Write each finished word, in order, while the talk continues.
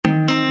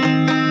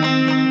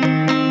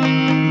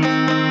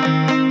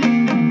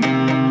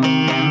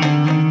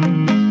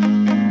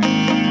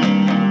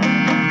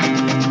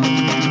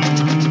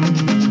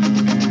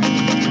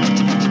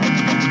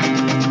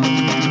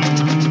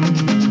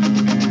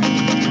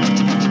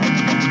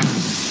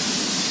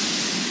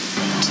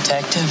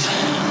detective.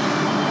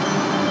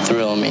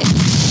 Thrill me.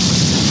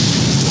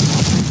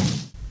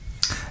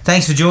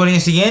 Thanks for joining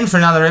us again for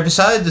another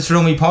episode of the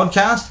Thrill Me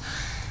podcast.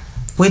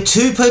 We're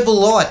two people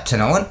light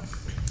tonight.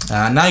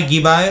 No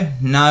Gibbo,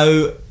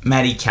 no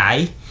Maddie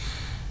Kay.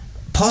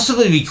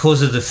 Possibly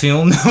because of the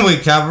film that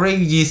we're covering.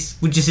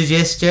 Would you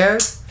suggest,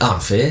 Jared?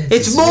 Unfair.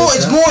 It's more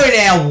in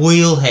our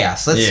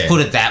wheelhouse. Let's put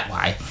it that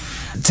way.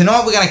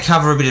 Tonight we're going to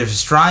cover a bit of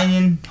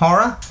Australian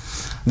horror.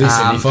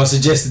 Listen, if I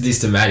suggested this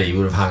to Maddie, he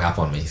would have hung up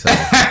on me. So.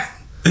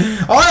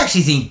 I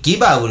actually think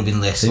Gibbo would have been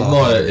less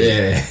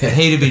likely.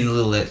 He'd have been a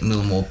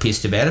little more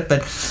pissed about it.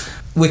 But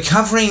we're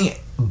covering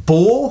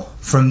Boar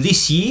from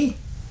this year.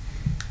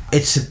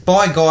 It's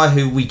by a guy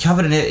who we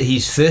covered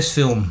his first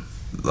film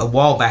a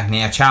while back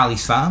now,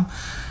 Charlie's Farm.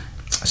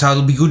 So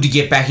it'll be good to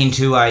get back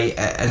into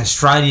an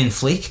Australian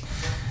flick.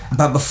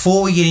 But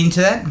before we get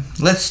into that,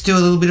 let's do a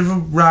little bit of a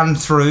run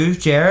through,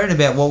 Jared,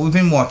 about what we've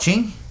been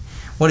watching.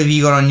 What have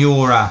you got on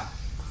your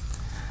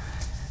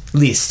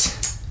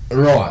list?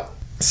 Right.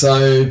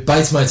 So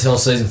Bates Motel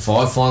season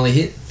 5 finally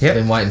hit. Yep.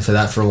 Been waiting for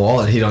that for a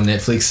while. It hit on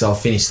Netflix, so I'll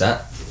finish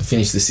that.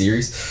 Finish the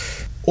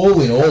series.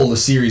 All in all, the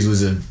series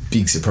was a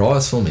big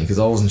surprise for me because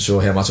I wasn't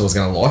sure how much I was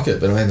going to like it,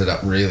 but I ended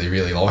up really,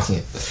 really liking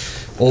it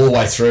all the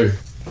way through.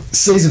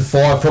 Season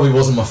 5 probably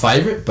wasn't my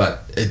favourite,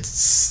 but it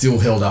still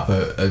held up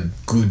a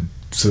good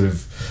sort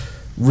of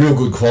real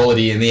good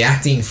quality, and the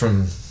acting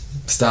from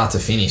start to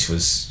finish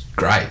was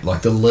great.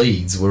 Like the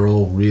leads were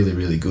all really,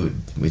 really good,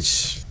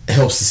 which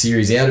helps the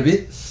series out a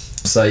bit.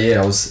 So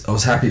yeah, I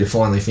was happy to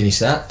finally finish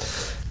that.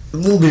 A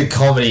little bit of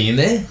comedy in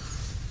there.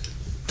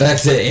 Back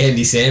to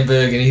Andy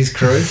Samberg and his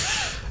crew.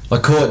 I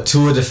call it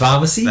Tour de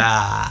Pharmacy. Tour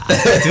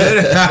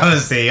de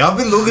Pharmacy. I've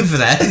been looking for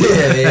that.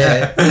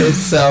 Yeah.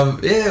 It's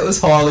it was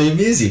highly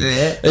amusing.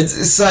 Yeah. It's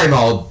the same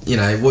old,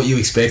 what you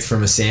expect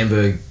from a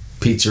Samberg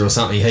picture or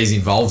something he's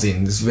involved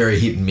in. It's very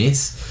hit and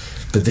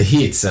miss, but the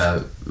hits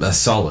are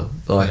solid.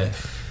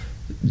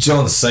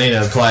 John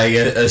Cena playing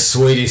a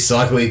Swedish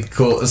cyclist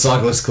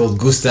called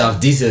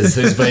Gustav Ditters,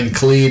 who's been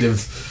cleared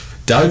of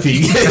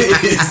doping.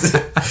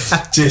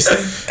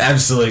 Just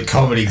absolute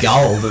comedy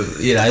gold.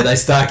 They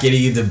start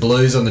getting into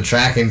blues on the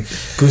track, and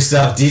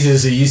Gustav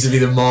Ditters, who used to be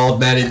the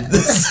mild-mannered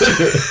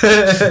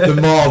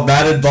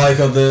bloke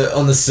on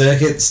the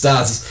circuit,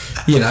 starts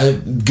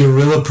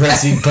gorilla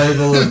pressing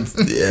people, and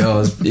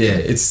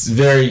it's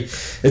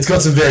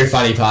got some very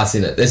funny parts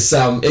in it. There's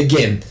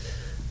again,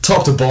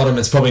 top to bottom,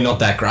 it's probably not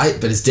that great,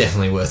 but it's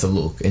definitely worth a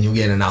look, and you'll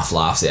get enough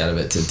laughs out of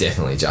it to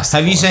definitely justify.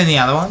 Have you seen the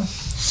other one?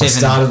 I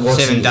started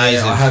watching 7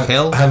 Days of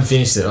Hell? I haven't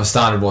finished it. I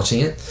started watching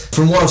it.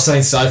 From what I've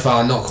seen so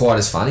far, not quite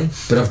as funny,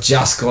 but I've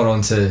just got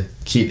onto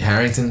Kit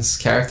Harington's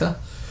character,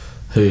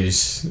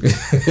 who's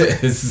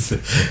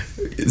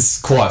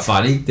it's quite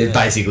funny. They've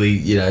basically,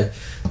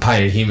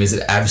 painted him as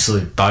an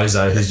absolute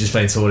bozo who's just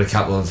been taught a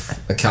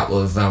couple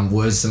of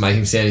words to make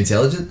him sound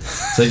intelligent.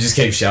 So they just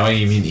keep showing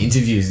him in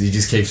interviews. He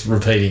just keeps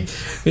repeating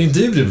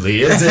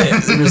indubitably,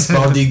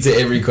 responding to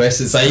every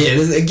question. So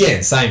yeah,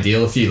 again, same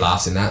deal. A few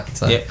laughs in that.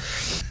 So. Yep.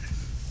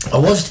 I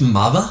watched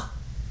Mother.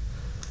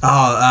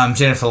 Oh,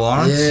 Jennifer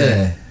Lawrence.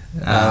 Yeah.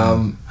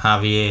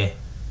 Javier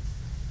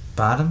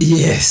Bardem.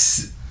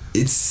 Yes,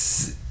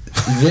 it's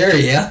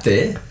very out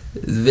there.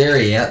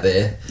 Very out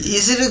there.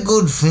 Is it a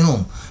good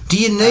film? Do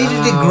you need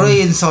a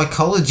degree in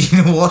psychology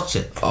to watch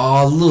it?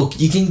 Oh, look,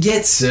 you can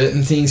get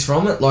certain things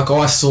from it. Like,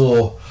 I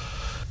saw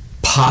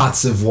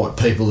parts of what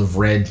people have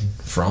read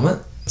from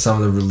it,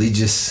 some of the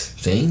religious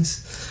things,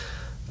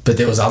 but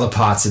there was other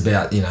parts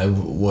about,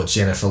 what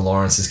Jennifer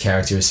Lawrence's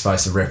character is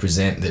supposed to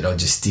represent that I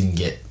just didn't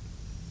get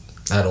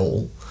at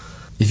all.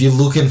 If you're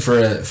looking for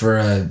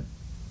a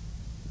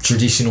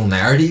traditional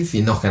narrative,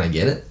 you're not going to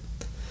get it.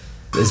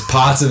 There's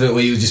parts of it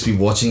where you'll just be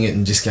watching it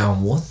and just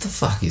going, what the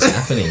fuck is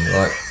happening?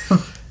 Like,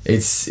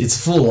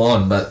 it's full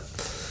on, but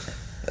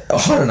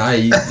I don't know.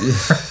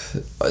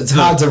 It's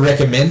hard to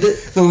recommend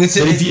it. Look, but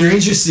if you're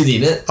interested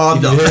in it,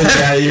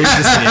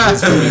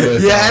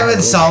 you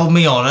haven't sold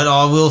me on it.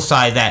 I will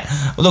say that.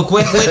 Look,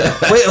 when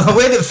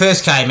it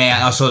first came out,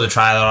 and I saw the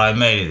trailer. I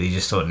immediately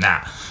just thought,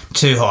 nah,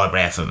 too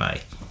highbrow for me.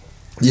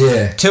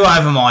 Yeah, too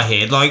over my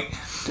head. Like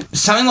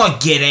something like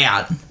Get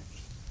Out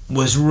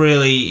was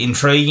really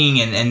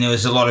intriguing, and there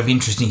was a lot of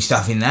interesting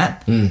stuff in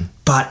that.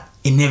 But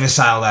it never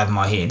sailed over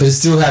my head. But it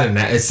still had a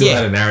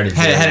narrative.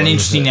 Had an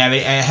interesting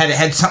narrative.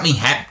 Had something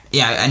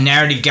a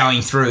narrative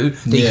going through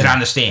that you could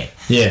understand.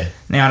 Yeah.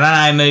 Now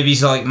I don't know,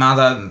 movies like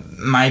Mother,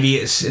 maybe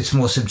it's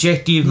more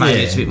subjective. Maybe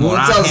it's a bit more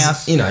art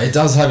house. It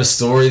does have a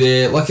story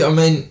there. Like, I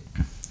mean,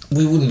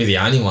 we wouldn't be the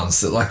only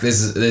ones that like.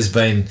 There's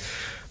been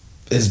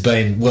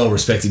well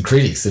respected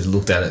critics that have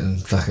looked at it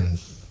and fucking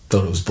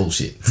thought it was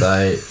bullshit.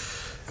 So.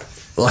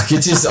 Like,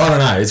 it's just, I don't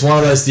know, it's one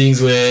of those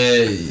things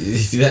where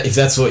if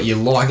that's what you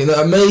like,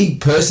 and me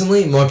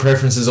personally, my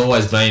preference has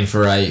always been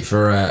for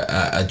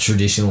a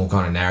traditional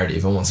kind of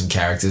narrative. I want some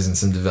characters and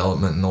some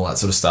development and all that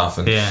sort of stuff,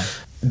 and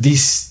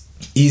this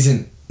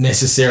isn't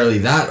necessarily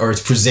that, or it's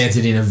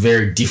presented in a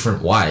very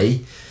different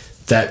way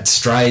that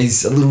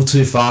strays a little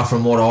too far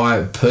from what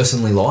I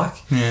personally like.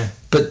 Yeah.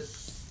 But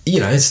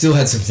it still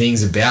had some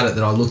things about it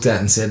that I looked at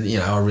and said,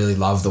 I really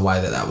love the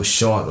way that was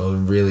shot, or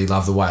really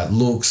love the way it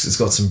looks. It's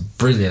got some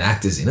brilliant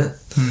actors in it.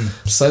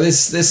 So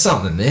there's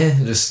something there,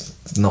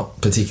 just not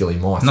particularly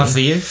my thing. Not for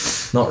you?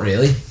 Not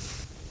really.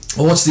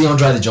 I watched the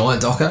Andre the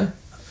Giant doco.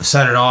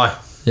 So did I.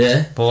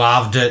 Yeah.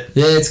 Loved it.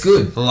 Yeah, it's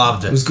good.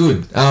 Loved it. It was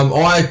good.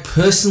 I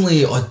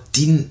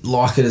didn't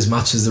like it as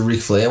much as the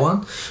Ric Flair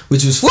one,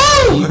 which was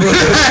funny.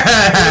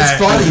 It's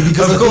funny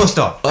because of course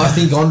not. I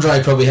think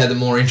Andre probably had the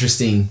more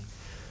interesting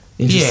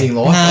life.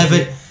 No,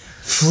 but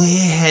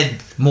Flair had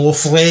more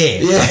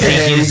flair. Yeah, I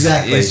think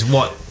exactly. Is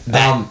what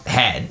that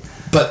had.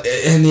 But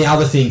and the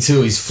other thing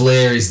too is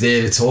Flair is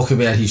there to talk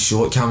about his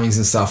shortcomings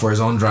and stuff,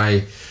 whereas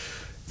Andre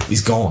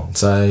is gone.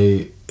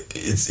 So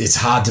it's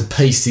hard to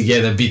piece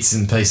together bits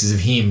and pieces of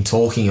him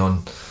talking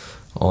on.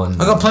 I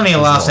got plenty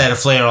of laughs out of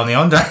Flair on the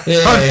Andre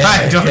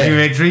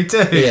documentary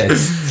too. Yeah.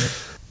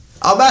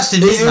 I must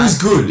admit, it was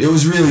good. It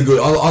was really good.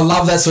 I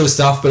love that sort of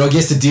stuff, but I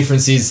guess the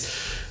difference is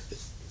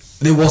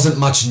there wasn't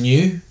much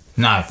new.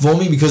 No. For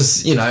me,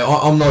 because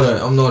I'm not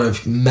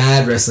a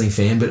mad wrestling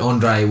fan, but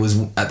Andre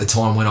was at the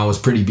time when I was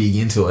pretty big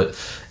into it,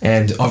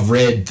 and I've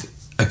read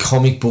a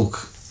comic book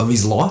of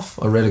his life.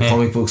 I read a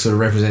comic book sort of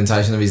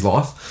representation of his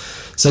life.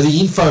 So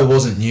the info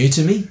wasn't new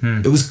to me.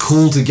 It was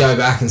cool to go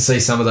back and see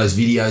some of those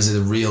videos of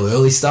the real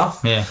early stuff.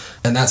 Yeah.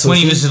 And that's when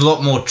he was a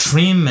lot more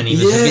trim and he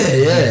was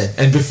a bit...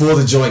 And before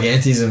the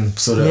gigantism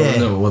sort of... Yeah.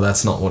 No, well,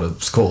 that's not what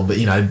it's called, but,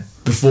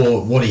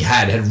 before what he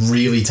had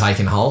really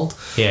taken hold.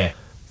 Yeah.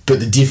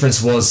 But the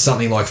difference was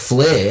something like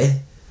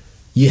Flair,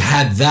 you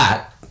had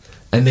that,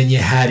 and then you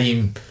had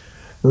him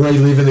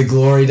reliving the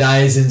glory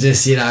days and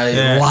just,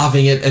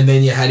 loving it, and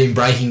then you had him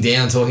breaking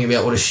down, talking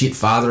about what a shit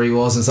father he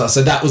was and stuff.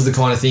 So that was the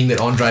kind of thing that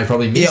Andre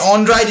probably missed. Yeah,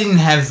 Andre didn't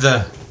have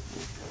the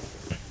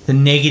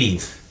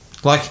negative.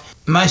 Like,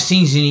 most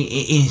things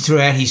in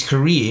throughout his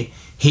career,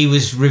 he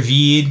was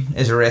revered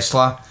as a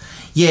wrestler.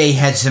 Yeah, he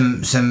had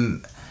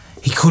some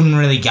he couldn't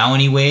really go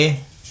anywhere.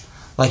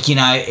 Like, he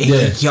got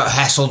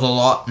hassled a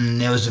lot,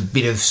 and there was a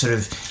bit of sort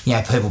of,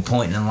 people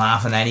pointing and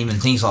laughing at him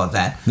and things like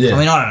that. Yeah. I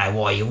mean, I don't know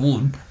why you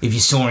would. If you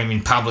saw him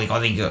in public, I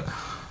think,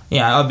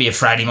 I'd be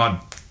afraid he might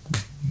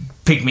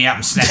pick me up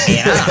and snap me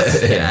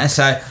in half.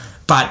 So,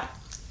 but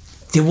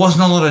there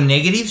wasn't a lot of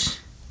negatives.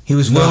 He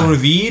was well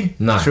revered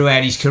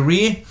throughout his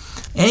career.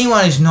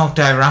 Anyone who's knocked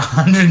over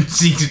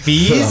 106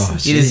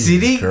 beers in a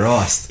sitting,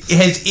 Christ,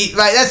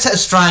 that's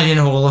Australian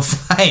Hall of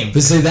Fame.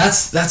 But see,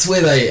 that's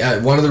where they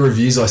one of the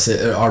reviews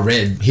I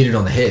read hit it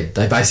on the head.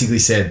 They basically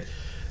said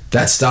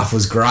that stuff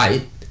was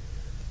great,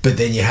 but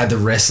then you had the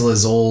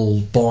wrestlers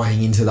all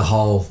buying into the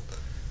whole,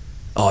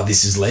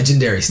 this is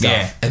legendary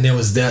stuff, and there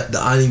was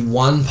the only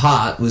one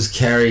part was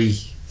Carrie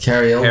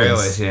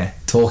Elwes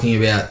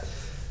talking about.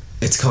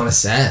 It's kind of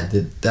sad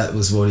that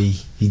was what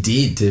he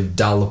did to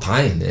dull the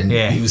pain, and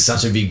he was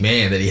such a big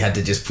man that he had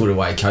to just put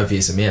away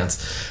copious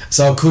amounts.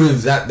 So I could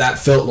have that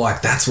felt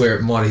like that's where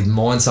it might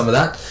mind some of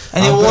that.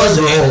 And it was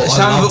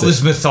some of it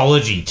was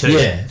mythology too.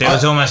 Yeah, there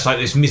was almost like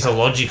this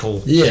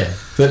mythological. Yeah,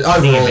 but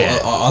overall,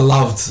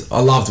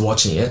 I loved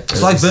watching it.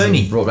 It's like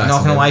Bernie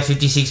knocking away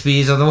 56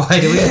 beers on the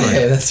way to England.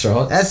 Yeah, that's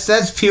right.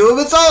 That's pure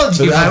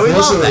mythology. But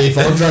unfortunately, if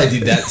Andre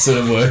did that sort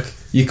of work,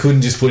 you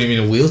couldn't just put him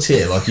in a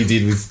wheelchair like you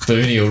did with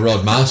Booney or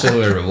Rod Marshall or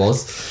whoever it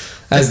was.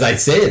 As they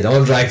said,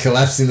 Andre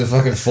collapsed in the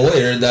fucking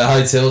foyer and the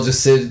hotel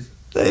just said,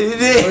 what are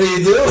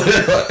you doing?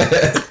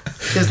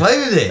 Just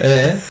leave him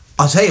there. Yeah.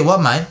 I'll tell you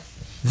what, mate.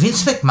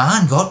 Vince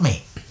McMahon got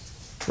me.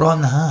 Right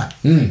in the heart.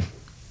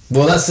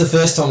 Well, that's the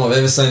first time I've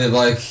ever seen a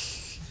bloke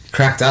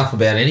cracked up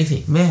about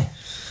anything. Yeah.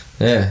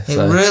 Yeah. It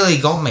really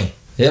got me.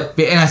 Yep.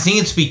 And I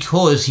think it's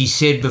because he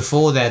said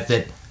before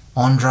that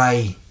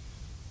Andre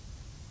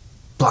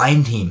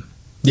blamed him.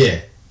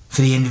 Yeah.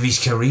 For the end of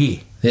his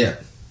career. Yeah.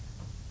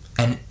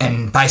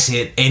 And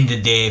basically it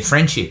ended their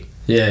friendship.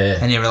 Yeah.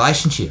 And their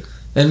relationship.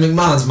 And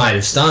McMahon's made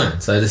of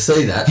stone, so to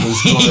see that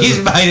was kind He is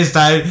made of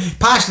stone,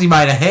 partially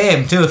made of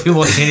ham too, if you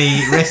watch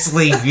any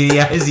wrestling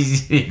videos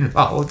he's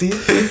involved in.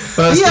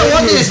 Well,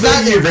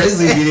 speaking of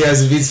wrestling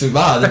videos of Vince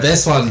McMahon, the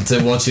best one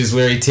to watch is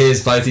where he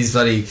tears both his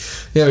bloody,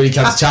 when he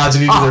comes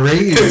charging into the ring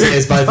and he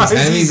tears both his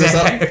hammies or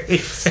something.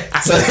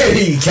 So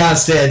he can't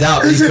stand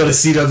up, he's got to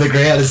sit on the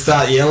ground and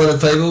start yelling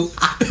at people.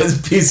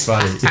 It's piss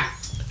funny.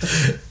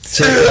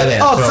 Check that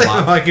out. I'll see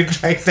if I can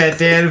track that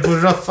down and put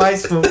it on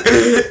Facebook.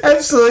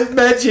 Absolute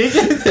magic.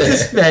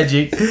 Just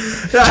magic.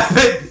 No,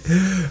 but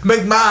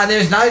McMahon,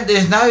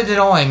 there's no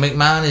denying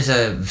McMahon is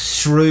a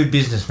shrewd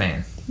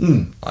businessman.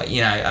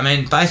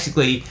 Like,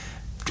 basically,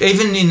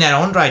 even in that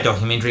Andre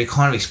documentary, it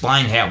kind of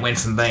explained how it went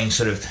from being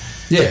sort of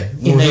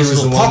in these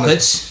little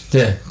pockets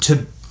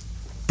to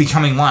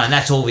becoming one, and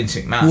that's all Vince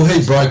McMahon. Well,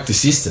 he broke the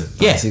system,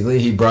 basically.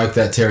 He broke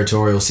that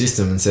territorial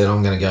system and said,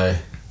 I'm going to go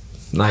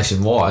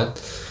nationwide.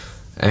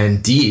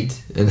 And did,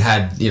 and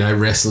had,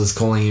 wrestlers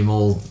calling him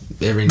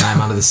every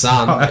name under the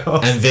sun,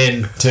 and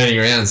then turning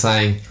around and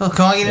saying, can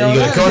I get you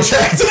got a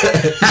contract?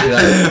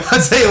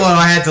 I'll tell you what,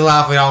 I had to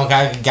laugh when old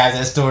Hogan gave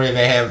that story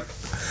about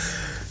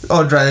how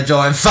Andre the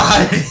Giant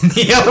farted in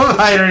the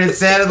elevator and it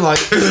sounded like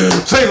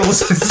people's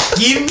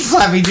skin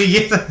flapping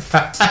together.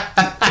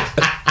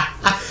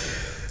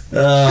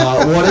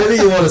 Whatever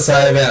you want to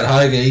say about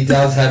Hogan, he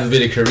does have a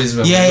bit of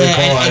charisma.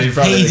 And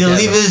he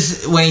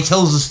delivers when he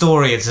tells the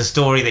story. It's a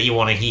story that you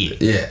want to hear.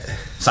 Yeah.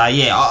 So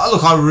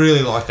look, I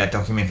really liked that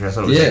documentary. I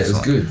thought it was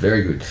excellent. It was good,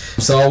 very good.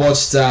 So I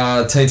watched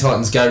Teen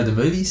Titans Go to the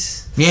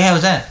Movies. Yeah, how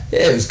was that?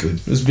 Yeah, it was good.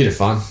 It was a bit of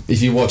fun.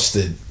 If you watch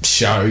the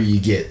show,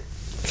 you get,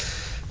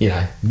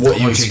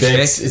 what you expect.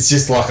 It's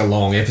just like a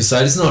long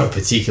episode. It's not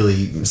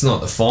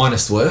the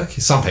finest work.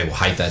 Some people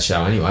hate that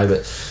show anyway,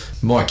 but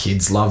my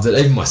kids loved it.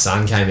 Even my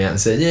son came out and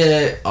said,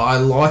 yeah, I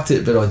liked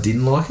it, but I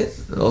didn't like it.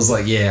 I was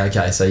like, yeah,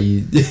 okay, so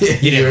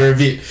you're a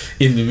bit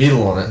in the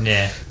middle on it.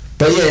 Yeah.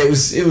 But yeah, it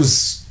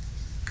was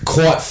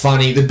quite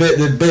funny.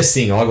 The best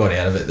thing I got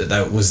out of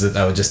it was that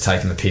they were just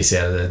taking the piss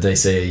out of the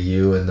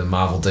DCEU and the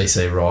Marvel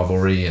DC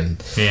rivalry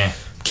and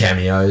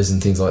cameos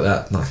and things like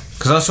that. No,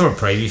 because I saw a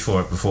preview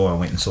for it before I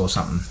went and saw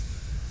something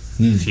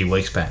a few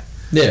weeks back.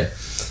 Yeah,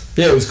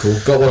 it was cool.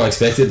 Got what I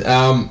expected.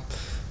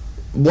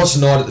 Watched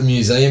Night at the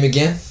Museum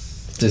again,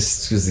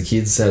 just because the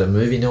kids had a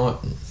movie night.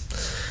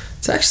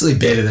 It's actually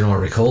better than I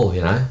recall,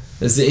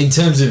 In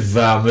terms of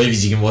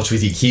movies you can watch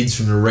with your kids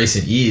from the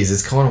recent years,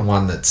 it's kind of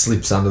one that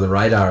slips under the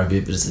radar a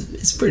bit, but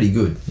it's pretty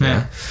good.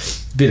 Yeah.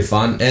 Bit of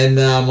fun. And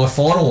my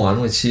final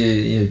one, which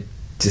you're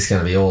just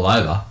going to be all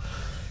over,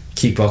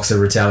 Kickboxer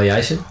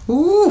Retaliation.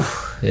 Ooh.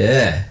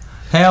 Yeah.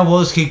 How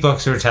was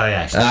Kickboxer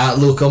Retaliation?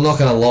 Look, I'm not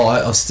going to lie,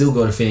 I've still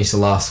got to finish the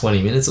last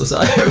 20 minutes or so.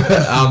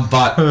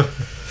 But...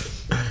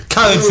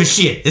 Code for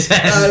shit.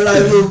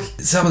 No, look,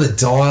 some of the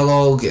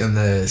dialogue and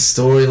the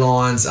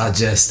storylines are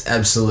just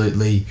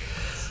absolutely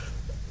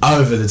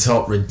over the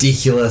top,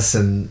 ridiculous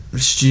and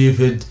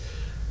stupid.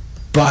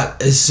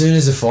 But as soon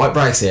as a fight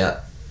breaks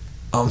out,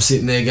 I'm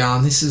sitting there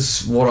going, "This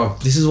is what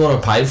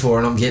I paid for,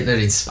 and I'm getting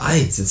it in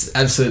spades. It's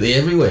absolutely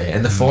everywhere,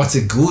 and the fights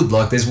are good.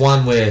 Like there's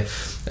one where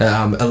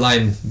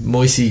Elaine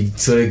Moisey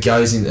sort of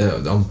goes in.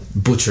 I'm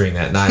butchering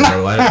that name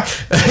or whatever.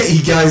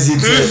 he goes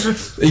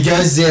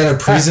down a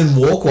prison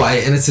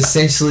walkway, and it's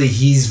essentially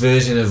his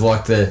version of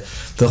like the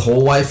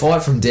hallway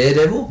fight from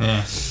Daredevil.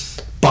 Yeah.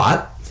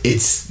 But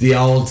it's the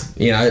old,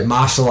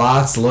 martial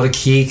arts, a lot of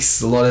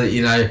kicks, a lot of,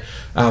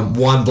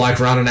 one bloke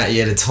running at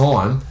you at a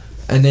time.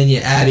 And then you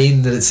add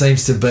in that it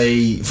seems to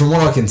be, from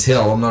what I can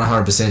tell, I'm not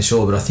 100%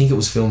 sure, but I think it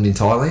was filmed in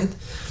Thailand.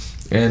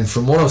 And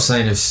from what I've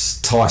seen of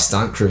Thai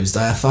stunt crews,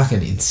 they are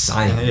fucking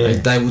insane. Yeah.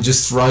 They will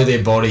just throw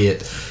their body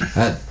at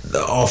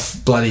off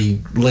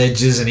bloody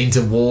ledges and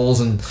into walls,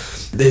 and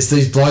there's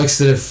these blokes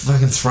that are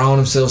fucking throwing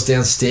themselves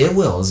down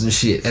stairwells and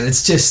shit. And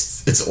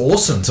it's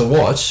awesome to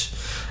watch.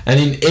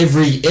 And in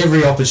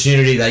every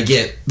opportunity they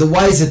get, the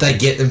ways that they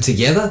get them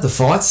together, the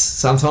fights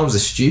sometimes are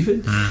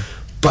stupid.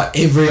 But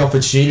every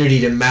opportunity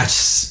to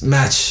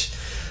match,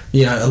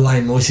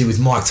 Elaine Moisey with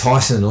Mike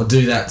Tyson, or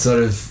do that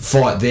sort of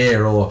fight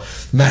there, or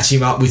match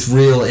him up with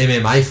real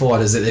MMA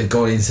fighters that they've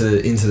got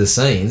into the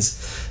scenes,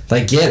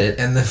 they get it,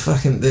 and the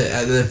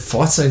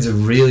fight scenes are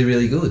really,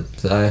 really good.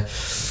 So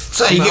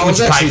you get what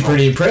you pay for.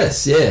 Pretty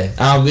impressed. Yeah.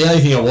 The only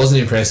thing I wasn't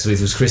impressed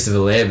with was Christopher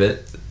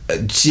Lambert.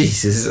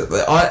 Jesus,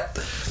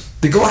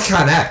 the guy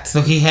can't act.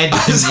 Look, he had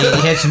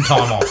some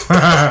time off.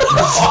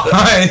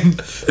 I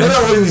don't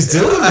know what he was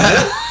doing,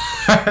 man.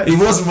 He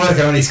wasn't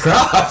working on his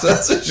craft,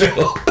 that's for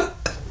sure.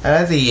 I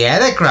don't think he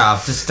had a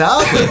craft to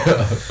start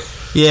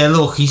with. Yeah,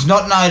 look, he's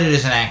not noted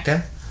as an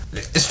actor.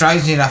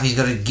 Strangely enough, he's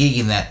got a gig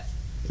in that,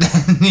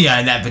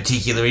 in that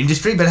particular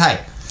industry. But hey,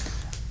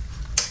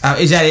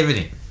 is that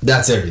everything?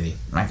 That's everything.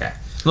 Okay.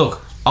 Look,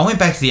 I went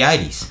back to the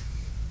 80s.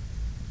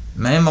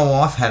 Me and my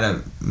wife had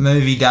a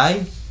movie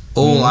day,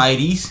 all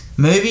 80s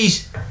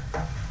movies.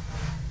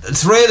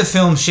 3 of the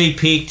films she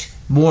picked,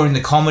 more in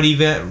the comedy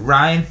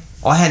reign.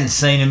 I hadn't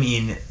seen them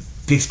in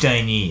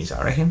 15 years,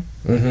 I reckon.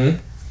 Mm-hmm.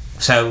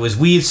 So it was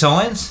Weird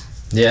Science.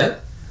 Yeah.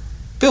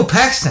 Bill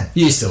Paxton.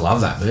 You used to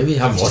love that movie.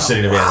 I haven't watched it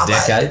in about a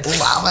decade.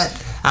 Love it.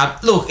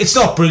 Look, it's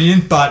not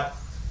brilliant, but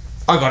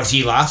I got a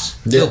few laughs.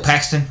 Yep. Bill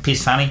Paxton,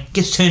 piss funny,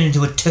 gets turned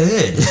into a turd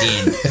at the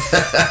end.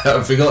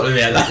 I've forgotten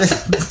about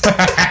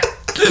that.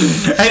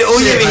 And all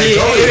you ever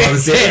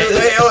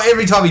hear,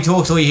 every time he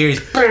talks, all you hear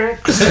is I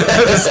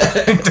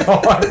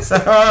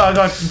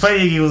got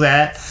plenty of giggles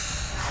at.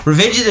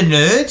 Revenge of the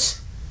Nerds.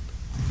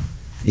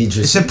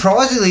 Interesting.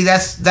 Surprisingly,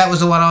 that was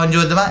the one I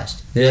enjoyed the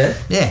most. Yeah?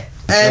 Yeah.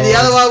 And the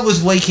other one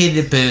was Weekend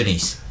at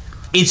Bernie's.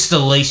 It's the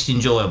least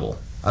enjoyable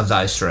of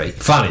those 3.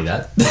 Funny,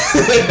 that.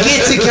 It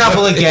gets a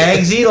couple of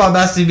gags in. I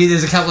must admit,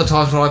 there's a couple of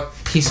times where I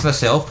piss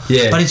myself.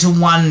 Yeah. But it's a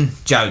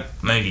one-joke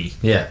movie.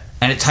 Yeah.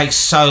 And it takes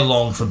so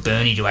long for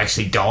Bernie to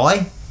actually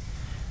die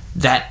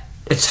that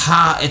it's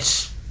hard.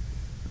 It's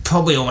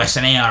probably almost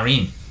an hour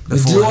in.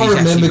 Do I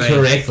remember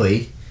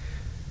correctly?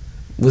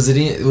 Was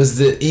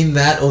it in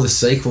that or the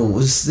sequel?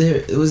 Was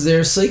there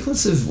a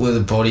sequence of where the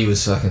body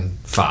was fucking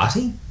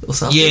farting or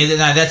something? Yeah,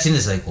 no, that's in the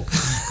sequel.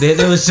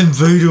 there was some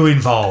voodoo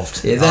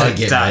involved. Yeah, that'd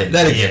get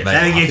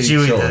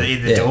you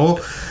in the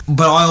door.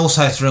 But I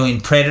also threw in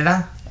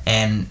Predator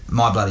and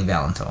My Bloody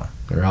Valentine.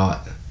 Right.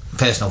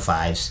 personal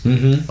faves.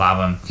 Mm-hmm. Love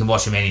them. Can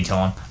watch them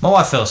anytime. My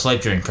wife fell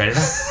asleep during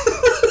Predator.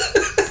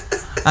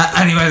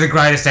 Only one of the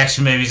greatest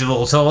action movies of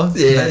all time.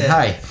 Yeah. But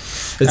hey.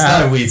 It's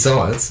no weird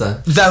science,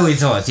 so. No weird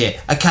science,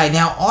 yeah. Okay,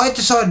 now I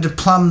decided to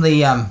plumb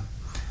the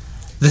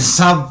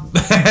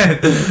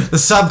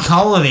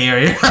subcolon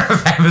area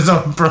of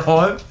Amazon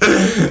Prime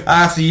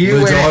after you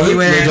went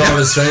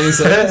Blue streaming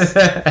service.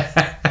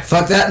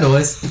 Fuck that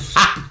noise.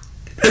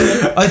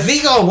 I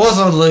think I was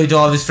on Lou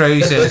Diver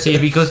streaming service here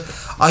because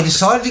I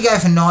decided to go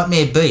for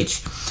Nightmare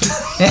Beach.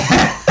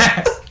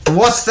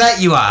 What's that,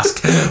 you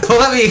ask? Well,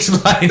 let me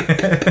explain.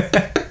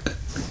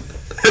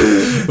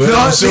 Well,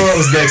 I'm sure it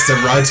was next to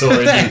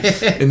Rotor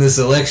in the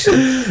selection.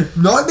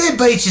 Nightmare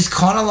Beach is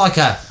kind of like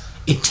a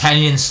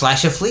Italian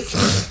slasher flick,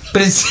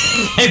 but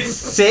it's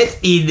set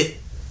in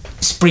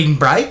spring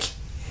break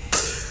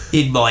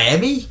in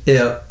Miami.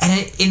 Yeah. And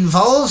it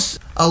involves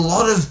a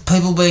lot of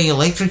people being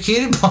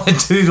electrocuted by a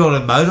dude on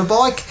a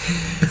motorbike.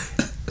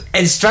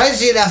 And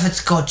strangely enough,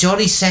 it's got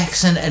Johnny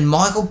Saxon and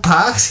Michael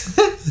Parks.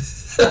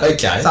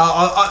 Okay. So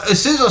I,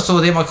 as soon as I saw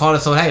them, I kind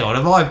of thought, hang on,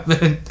 I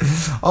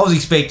was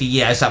expecting,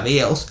 something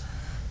else.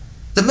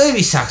 The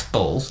movie sucks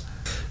balls.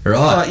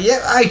 Right.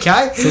 Yeah,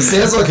 okay. So it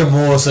sounds like a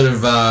more sort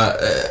of,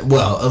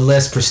 a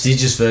less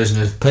prestigious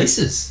version of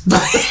Pieces.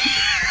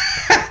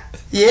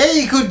 Yeah,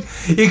 you could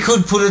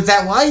put it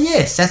that way.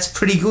 Yes, that's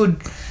pretty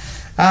good.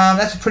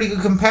 That's a pretty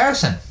good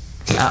comparison.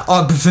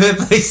 I prefer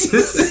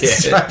Pieces,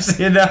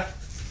 strangely enough.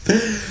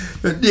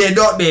 But yeah,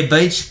 Nightmare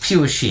Beach,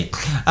 pure shit.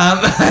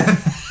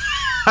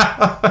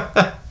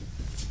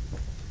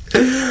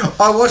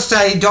 I watched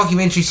a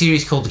documentary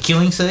series called The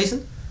Killing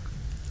Season,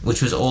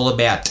 which was all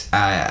about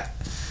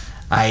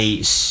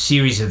a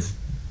series of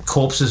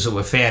corpses that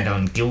were found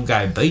on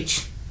Gilgo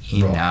Beach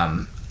in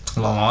Long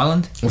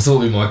Island. I thought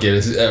we might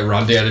get a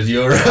rundown of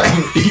your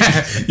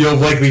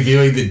weekly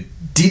viewing that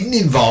didn't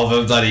involve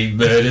a bloody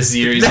murder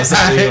series or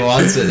something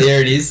once, but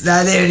there it is.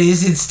 No, there it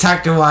is. It's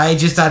tucked away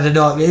just under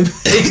Nightmare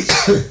Beach.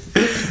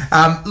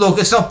 Look,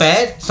 it's not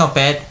bad. It's not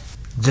bad.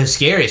 The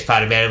scariest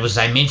part about it was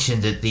they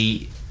mentioned that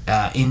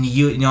in the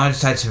United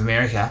States of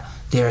America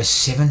there are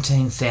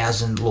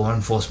 17,000 law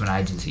enforcement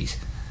agencies,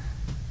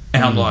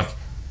 and I'm like,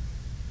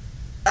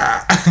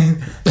 how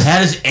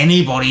does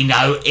anybody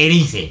know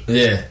anything?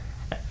 Yeah.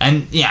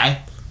 And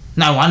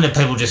no wonder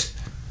people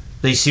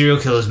these serial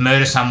killers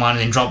murder someone and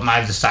then drop them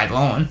over the state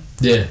line.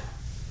 Yeah.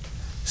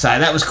 So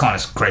that was kind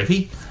of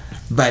creepy,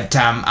 but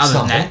other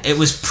than that, it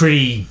was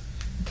pretty.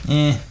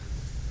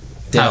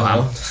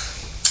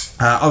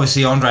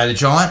 Obviously, Andre the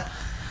Giant.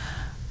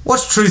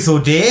 What's Truth or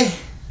Dare?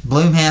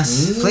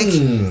 Blumhouse flick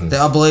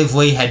that I believe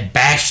we had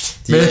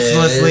bashed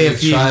mercilessly a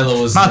few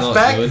months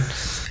back. Good.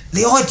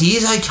 The idea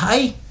is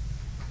okay,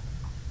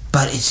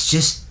 but it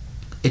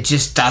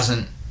just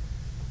doesn't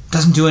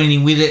do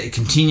anything with it. It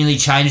continually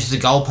changes the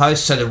goalposts,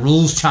 so the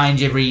rules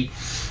change at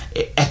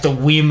the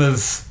whim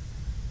of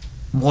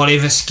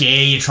whatever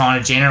scare you're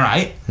trying to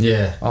generate.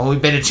 Yeah. Oh, we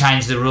better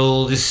change the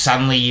rule.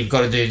 Suddenly you've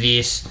got to do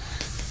this.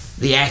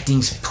 The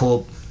acting's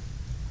poor.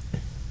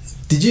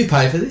 Did you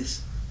pay for this?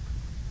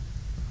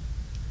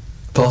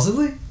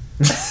 Possibly.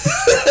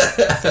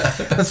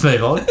 Let's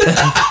move on.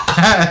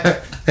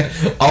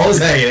 I was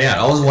hanging out.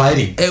 I was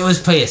waiting. It was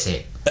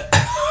PSN.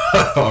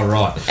 All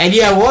right. And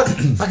you know what?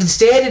 Fucking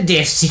standard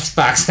def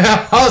 $6.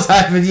 I was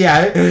hoping,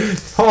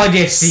 high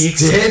def 6,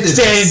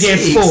 standard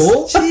def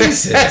 4.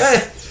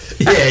 Jesus.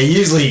 Yeah,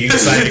 usually you can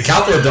save a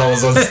couple of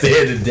dollars on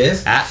standard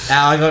def.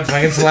 I got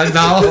fucking $1. I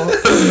got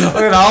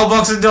a whole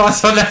box of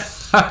dice on that.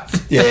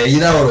 Yeah, you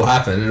know what'll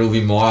happen. It'll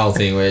be my old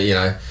thing where,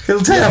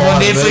 it'll turn up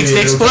on Netflix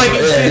next week.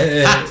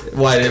 Yeah.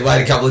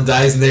 Wait a couple of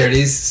days and there it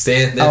is.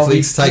 Stand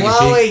Netflix, take your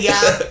pick.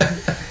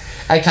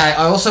 Okay,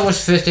 I also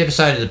watched the first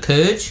episode of The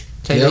Purge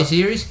TV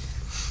series.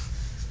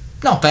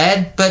 Not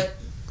bad, but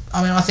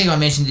I think I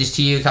mentioned this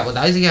to you a couple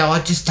of days ago. I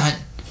just don't.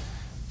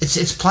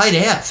 It's played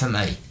out for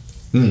me.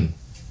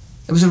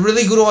 It was a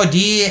really good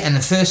idea, and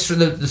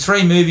the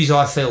three movies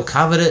I feel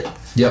covered it.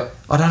 Yep.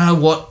 I don't know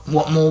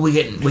what more we're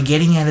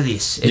getting out of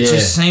this. It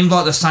just seemed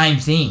like the same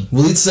thing.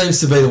 Well, it seems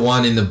to be the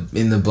one in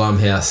the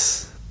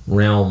Blumhouse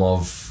realm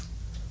of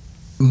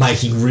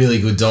making really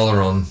good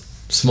dollar on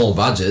small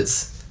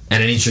budgets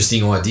and an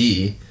interesting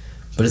idea,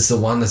 but it's the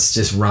one that's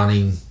just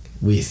running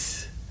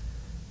with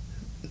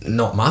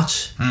not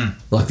much.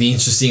 Like the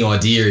interesting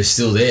idea is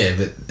still there,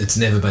 but it's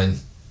never been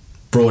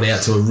brought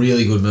out to a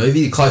really good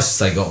movie. The closest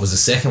they got was the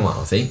second one,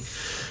 I think,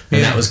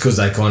 and that was because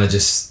they kind of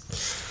just.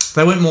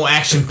 They went more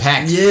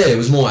action-packed. Yeah, it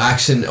was more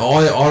action.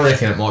 I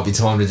reckon it might be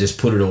time to just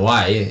put it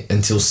away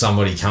until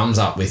somebody comes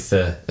up with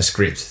a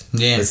script.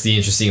 Yeah. That's the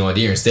interesting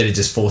idea, instead of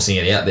just forcing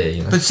it out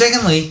there, But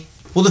secondly,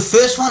 the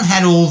first one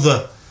had all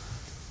the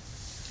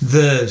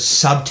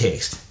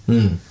subtext.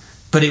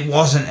 But it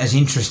wasn't as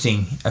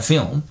interesting a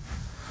film.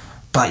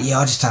 But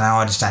I just don't know.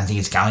 I just don't think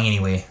it's going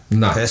anywhere.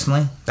 No.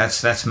 Personally.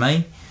 That's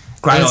me.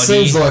 Great idea. It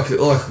seems like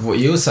what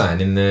you were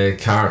saying, in the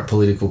current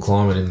political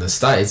climate in the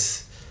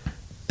States,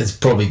 it's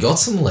probably got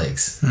some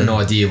legs, an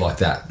idea like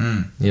that,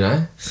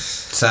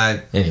 So,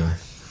 anyway.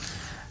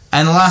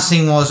 And the last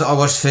thing was, I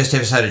watched the first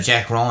episode of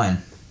Jack Ryan.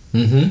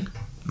 Mate,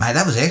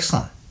 that was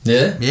excellent.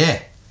 Yeah?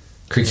 Yeah.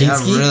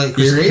 Krasinski? Yeah,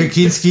 really,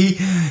 Krasinski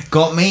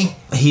got me.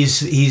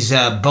 His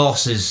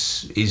boss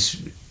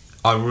is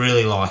I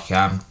really like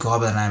guy by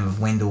the name of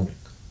Wendell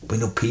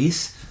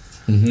Pierce,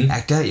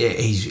 actor. Yeah,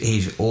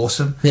 he's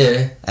awesome.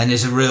 Yeah. And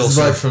there's a real... He's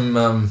a bloke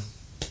from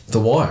The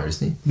Wire,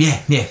 isn't he?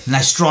 Yeah. And they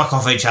strike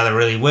off each other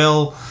really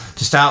well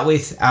to start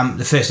with.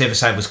 The first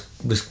episode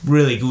was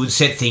really good,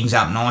 set things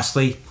up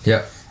nicely.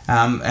 Yep.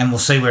 And we'll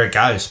see where it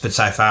goes, but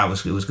so far it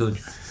was good.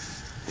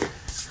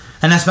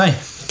 And that's me.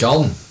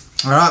 Golden.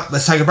 All right,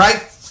 let's take a break.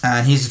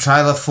 And here's the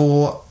trailer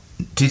for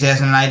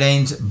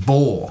 2018's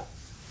Boar.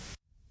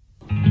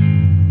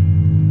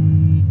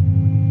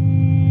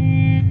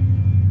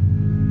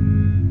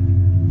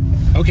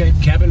 Okay,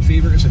 cabin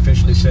fever is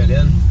officially set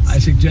in. I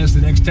suggest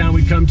the next town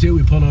we come to,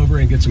 we pull over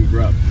and get some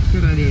grub.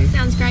 Good idea.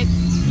 Sounds great.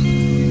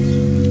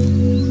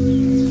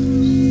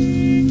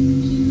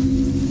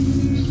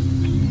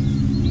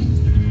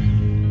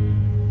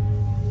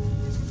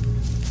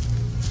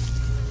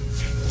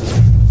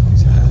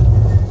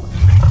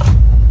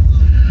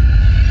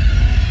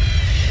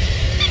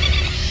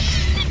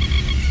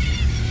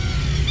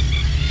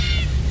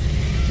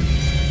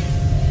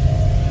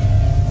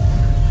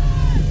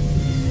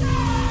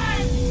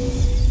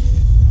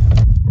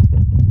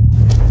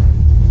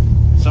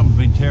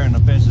 Tearing the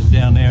fences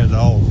down there at the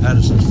old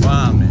Patterson's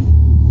farm then.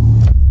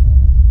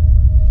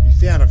 We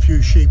found a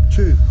few sheep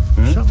too.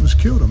 Something's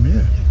killed them,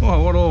 yeah.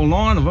 Well, what, all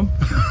 9 of them?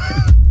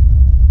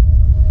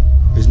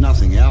 There's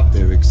nothing out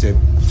there except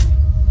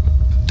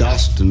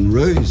dust and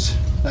ruse.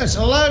 That's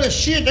a load of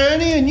shit,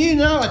 Ernie, and you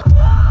know it.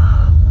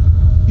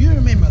 You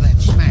remember that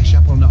smash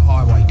up on the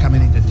highway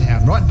coming into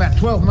town, right? About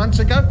 12 months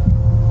ago?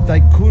 They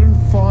couldn't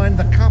find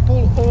the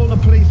couple. All the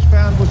police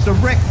found was the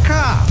wrecked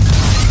car.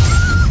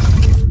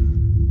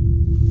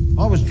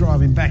 I was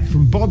driving back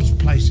from Bob's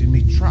place in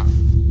me truck,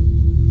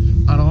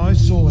 and I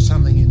saw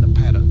something in the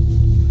paddock,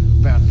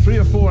 about 300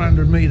 or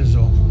 400 metres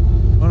off,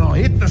 and I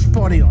hit the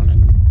spotty on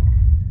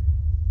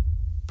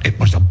it. It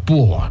was a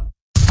boar.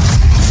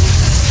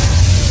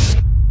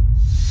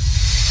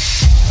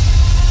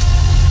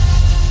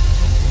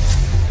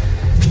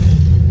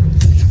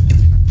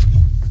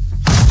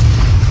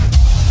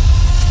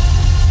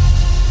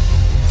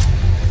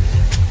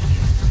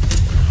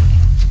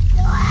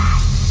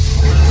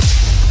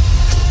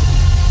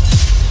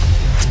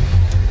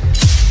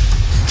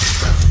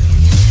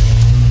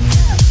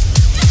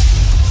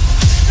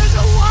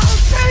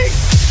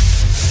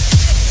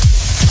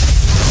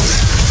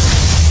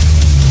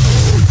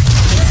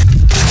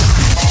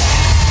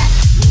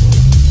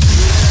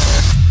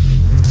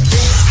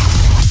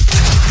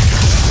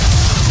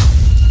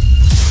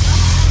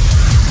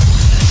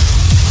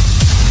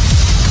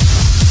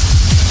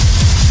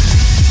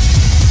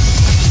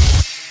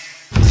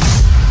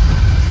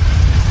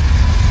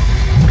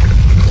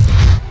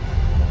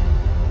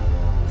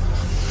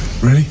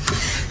 Ready?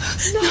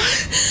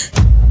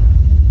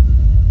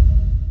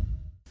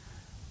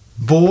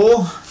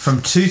 Boar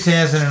from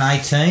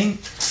 2018,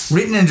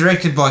 written and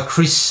directed by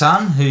Chris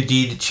Sun, who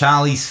did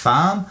Charlie's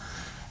Farm,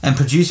 and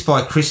produced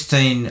by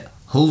Christine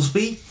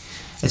Hulsby.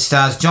 It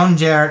stars John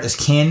Jarratt as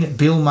Ken,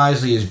 Bill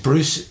Moseley as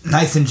Bruce,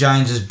 Nathan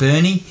Jones as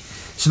Bernie,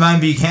 Simone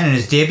Buchanan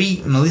as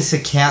Debbie, Melissa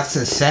Couts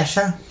as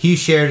Sasha, Hugh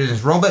Sheridan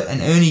as Robert,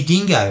 and Ernie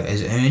Dingo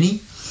as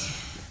Ernie.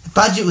 The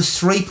budget was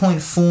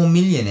 $3.4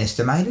 million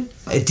estimated.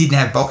 It didn't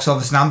have box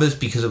office numbers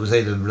because it was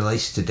either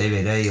released to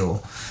DVD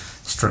or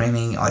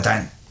streaming. I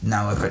don't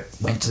know if it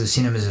went to the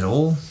cinemas at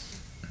all.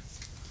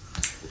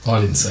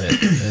 I didn't see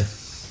it.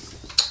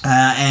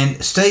 Yeah.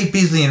 And Steve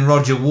Bisley and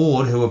Roger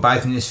Ward, who were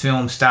both in this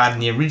film, starred in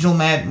the original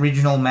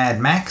Mad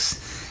Max,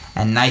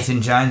 and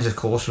Nathan Jones, of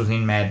course, was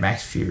in Mad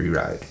Max Fury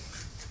Road.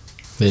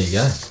 There you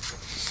go.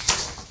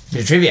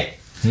 Bit of trivia.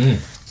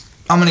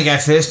 I'm going to go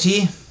first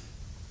here.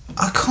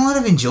 I kind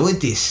of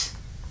enjoyed this.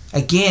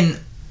 Again,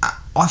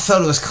 I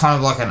felt it was kind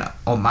of like an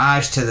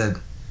homage to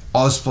the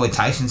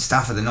Ozploitation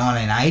stuff of the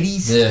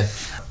 1980s. Yeah.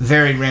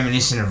 Very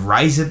reminiscent of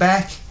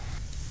Razorback.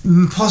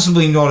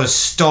 Possibly not as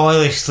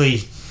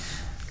stylishly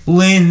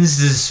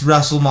lensed as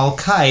Russell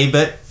Mulcahy,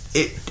 but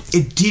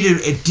it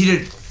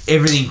did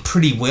everything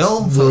pretty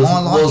well for my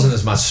liking. There wasn't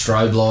as much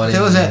strobe lighting.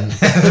 There was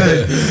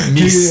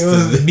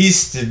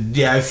mist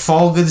and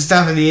fog and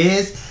stuff in the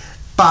air,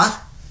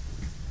 but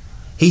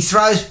he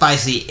throws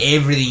basically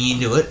everything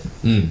into it.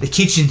 The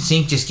kitchen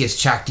sink just gets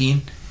chucked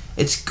in.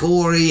 It's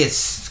gory.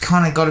 It's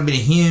kind of got a bit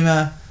of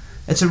humour.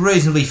 It's a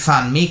reasonably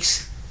fun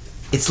mix.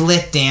 It's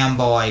let down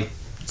by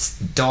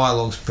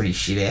dialogue's pretty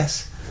shit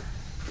ass,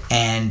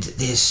 and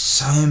there's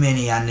so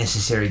many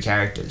unnecessary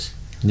characters.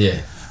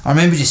 Yeah. I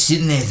remember just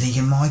sitting there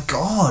thinking, my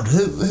God,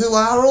 who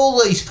are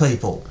all these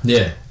people?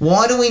 Yeah.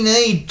 Why do we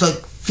need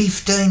like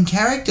 15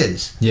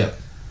 characters? Yeah.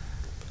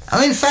 I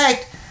mean, in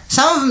fact,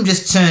 some of them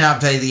just turn up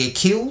to either get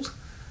killed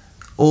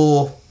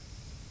or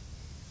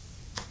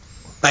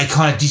they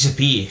kind of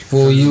disappear.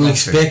 Well, you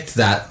expect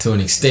that to an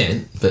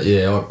extent, but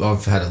yeah, I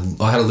had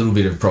a little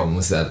bit of a problem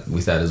with that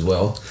as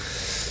well.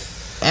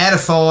 Out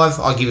of 5,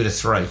 I give it a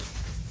 3.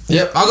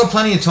 Yep. I got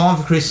plenty of time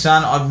for Chris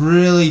Sun.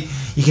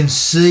 You can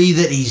see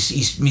that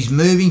he's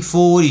moving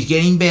forward. He's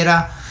getting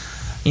better.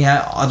 You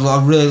know,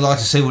 I'd really like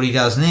to see what he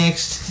does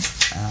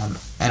next,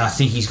 and I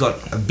think he's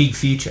got a big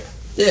future.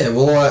 Yeah,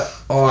 well,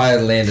 I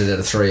landed at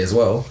a 3 as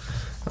well.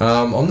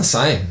 I'm the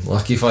same.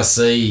 Like, if I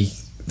see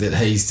that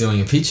he's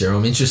doing a picture,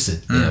 I'm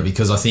interested. You know,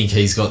 because I think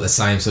he's got the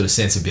same sort of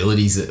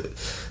sensibilities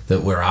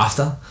that we're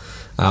after.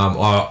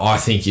 I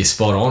think you're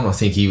spot on. I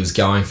think he was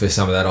going for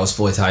some of that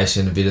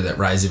exploitation, a bit of that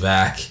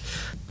Razorback.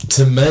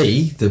 To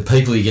me, the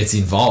people he gets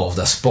involved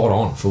are spot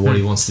on for what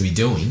he wants to be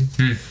doing.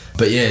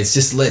 But yeah, it's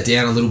just let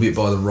down a little bit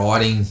by the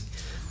writing.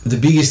 The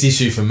biggest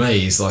issue for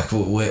me is like,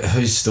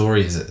 whose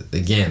story is it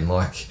again?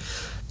 Like,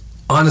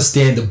 I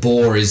understand the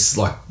bore is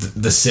like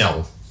the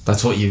sell.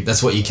 That's what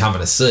you're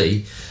coming to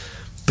see.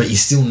 But you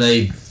still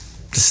need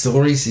the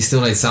stories. You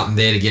still need something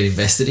there to get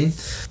invested in.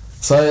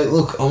 So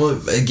look,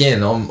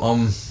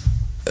 I'm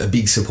a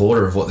big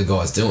supporter of what the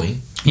guy's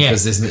doing. Yeah.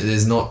 Because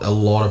there's not a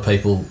lot of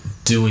people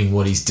doing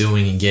what he's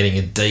doing and getting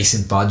a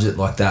decent budget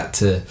like that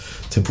to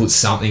put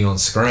something on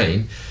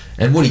screen.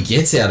 And what he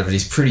gets out of it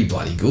is pretty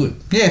bloody good.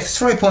 Yeah,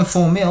 for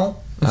 3.4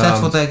 mil, if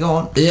that's what they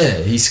got. Yeah,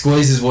 he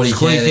squeezes what he can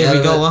Squeezed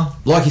every dollar.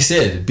 Like you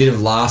said, a bit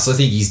of laughs. I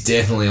think he's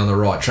definitely on the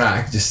right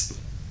track. Just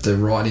the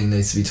writing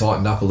needs to be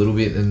tightened up a little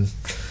bit, and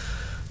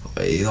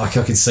like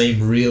I could see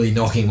him really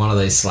knocking one of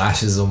these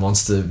slashes or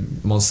monster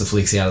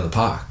flicks out of the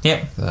park.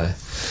 Yep. So.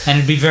 And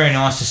it'd be very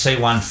nice to see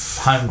one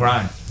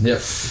homegrown. Yep.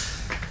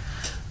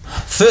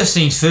 First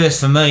things first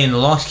for me in the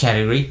likes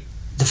category,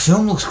 the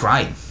film looks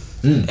great.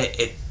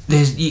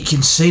 You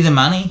can see the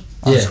money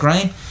on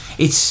screen.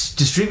 It's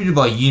distributed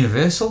by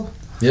Universal.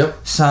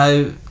 Yep.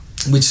 So,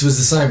 which was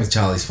the same with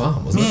Charlie's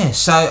Farm, wasn't it? Yeah.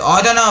 So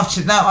I don't know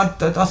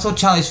if I thought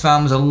Charlie's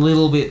Farm was a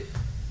little bit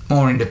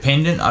more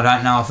independent. I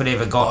don't know if it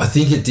ever got. I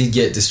think it did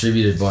get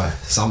distributed by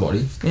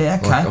somebody. Yeah.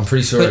 Okay. Like, I'm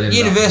pretty sure. But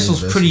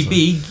Universal's pretty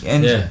big,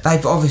 and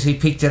they've obviously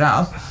picked it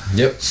up.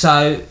 Yep.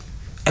 So,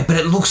 but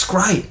it looks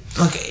great.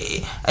 Like,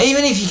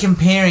 even if you're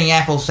comparing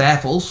apples to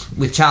apples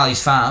with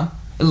Charlie's Farm,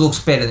 it looks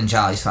better than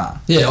Charlie's Farm.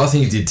 Yeah, I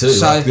think it did too.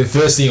 So, like, the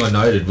first thing I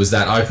noted was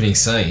that opening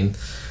scene.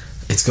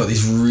 It's got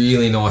this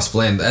really nice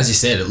blend. As you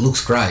said, it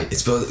looks great.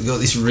 It's got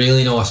this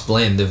really nice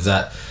blend of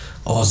that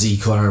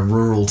Aussie kind of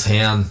rural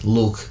town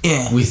look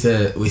with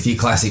your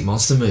classic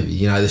monster movie.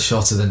 You know, the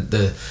shots of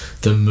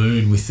the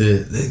moon with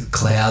the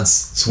clouds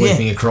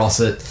sweeping across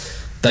it.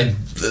 They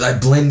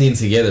blend in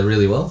together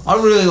really well. I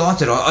really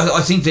liked it.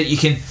 I think that you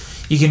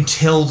can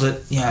tell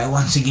that, you know,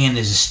 once again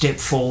there's a step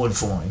forward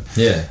for him.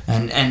 Yeah.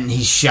 And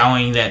he's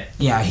showing that,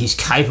 you know, he's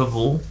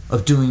capable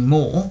of doing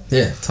more.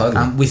 Yeah,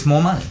 totally. With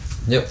more money.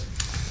 Yep.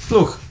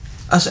 Look,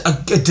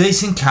 a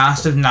decent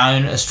cast of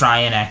known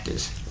Australian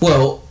actors.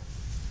 Well,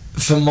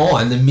 for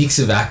mine, the mix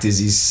of actors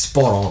is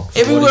spot on.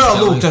 Everywhere I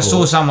looked, I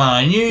saw someone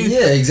I knew.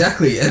 Yeah,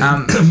 exactly.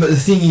 And, but the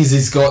thing is,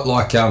 it's got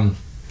like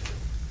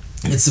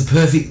it's the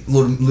perfect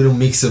little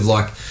mix of,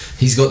 like,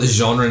 he's got the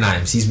genre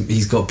names.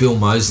 He's got Bill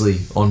Moseley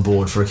on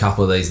board for a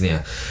couple of these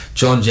now.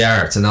 John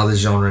Jarrett's another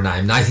genre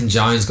name. Nathan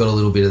Jones got a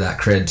little bit of that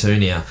cred too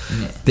now.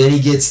 Yeah. Then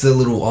he gets the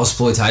little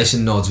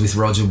exploitation nods with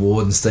Roger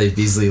Ward and Steve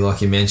Bisley,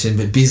 like you mentioned.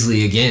 But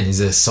Bisley again is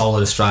a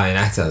solid Australian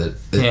actor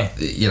that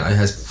you know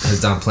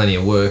has done plenty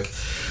of work.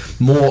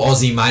 More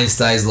Aussie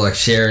mainstays like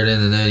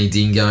Sheridan and Ernie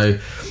Dingo.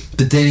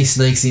 But then he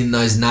sneaks in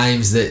those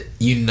names that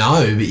you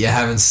know but you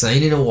haven't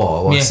seen in a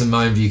while, like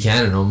Simone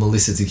Buchanan or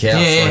Melissa Tikau.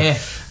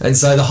 And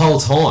so the whole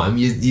time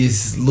you're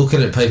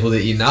looking at people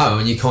that you know,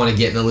 and you're kind of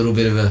getting a little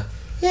bit of a...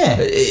 Yeah.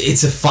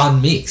 It's a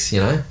fun mix,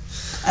 you know?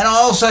 And I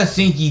also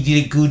think he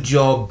did a good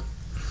job,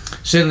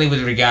 certainly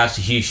with regards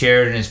to Hugh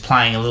Sheridan, as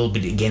playing a little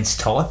bit against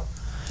type.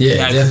 Yeah, you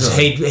know,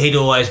 definitely. He'd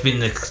always been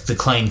the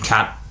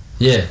clean-cut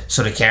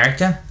sort of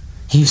character.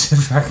 He was a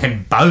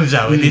fucking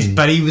bozo in this,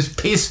 but he was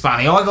piss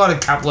funny. I got a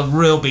couple of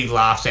real big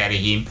laughs out of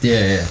him.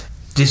 Yeah.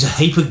 There's a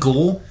heap of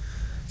gore.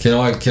 Can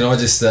I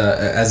just,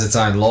 as its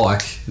own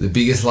like, the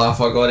biggest laugh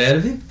I got out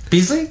of him?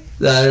 Bisley?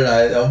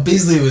 No.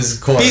 Bisley was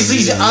quite...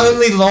 Bisley's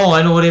only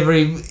line, or whatever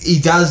he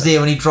does there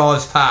when he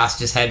drives past,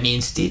 just had me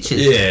in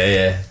stitches.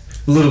 Yeah.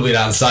 A little bit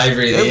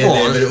unsavoury at the end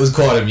there, but it was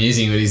quite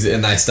amusing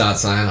and they start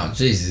saying, oh,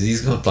 Jesus, he's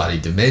got bloody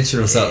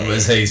dementia or something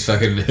as he's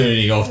fucking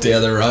hooning off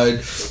down the road.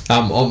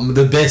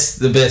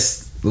 The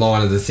best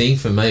line of the thing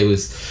for me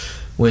was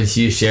when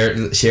Hugh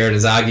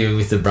Sheridan's arguing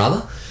with the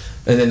brother,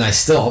 and then they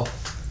stop,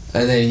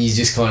 and then you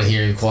just kind of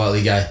hear him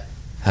quietly go,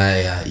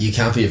 hey, you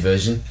can't be a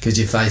virgin because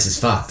your face is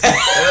fucked. I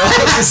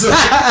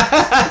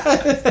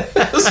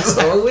was just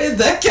like, where'd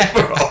that come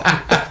from?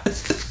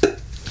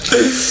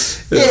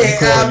 It was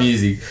quite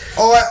amusing.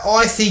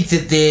 I think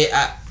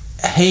that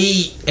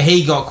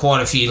he got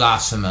quite a few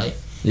laughs for me.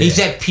 Yeah. He's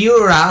that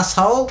pure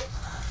asshole,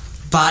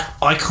 but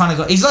I kind of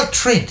got... He's like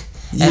Trent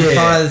at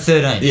Friday the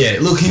 13th. Yeah,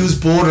 look, he was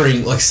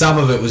bordering... Like, some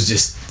of it was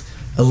just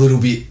a little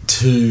bit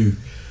too...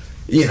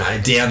 You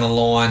know, down the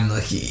line,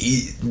 like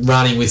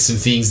running with some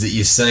things that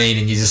you've seen,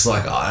 and you're just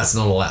like, oh, that's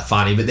not all that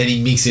funny. But then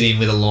he'd mix it in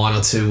with a line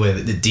or two where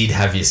that did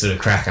have you sort of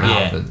cracking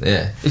up. And,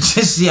 it's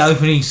just the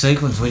opening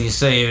sequence when you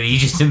see him, and you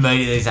just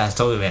immediately start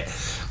talking about,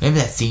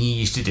 remember that thing you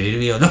used to do to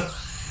me or not?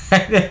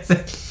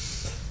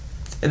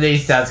 and then he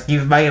starts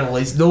making all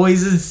these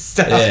noises and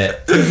stuff. Yeah.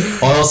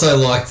 I also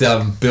liked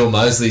Bill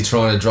Moseley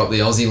trying to drop the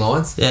Aussie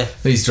lines. Yeah.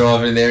 He's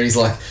driving in there and he's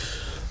like,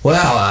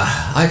 wow,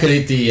 I could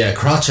eat the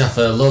crotch off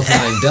a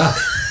low-flying duck.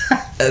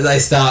 And they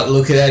start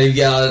looking at him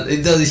going,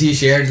 it does Hugh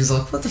Sheridan's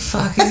like, what the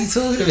fuck is he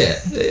talking about?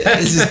 It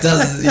just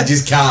doesn't, he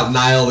just can't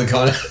nail the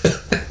kind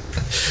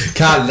of,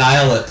 can't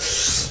nail it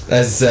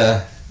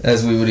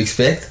as we would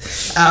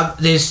expect.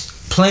 There's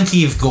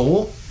plenty of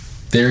gore.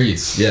 There he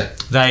is, yeah.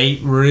 They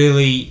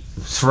really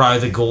throw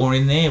the gore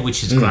in there,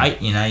 which is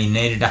great. You know, you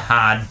needed a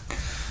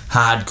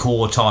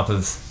hardcore type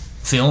of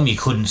film. You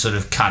couldn't sort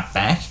of cut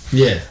back.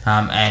 Yeah.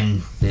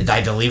 And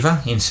they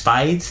deliver in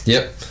spades.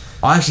 Yep.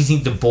 I actually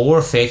think the bore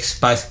effects,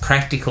 both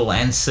practical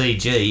and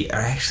CG,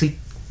 are actually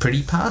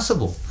pretty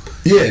passable.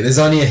 Yeah, there's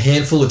only a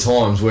handful of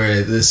times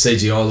where the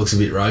CGI looks a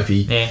bit ropey.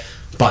 Yeah.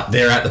 But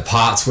they're at the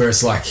parts where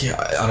it's like,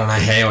 I don't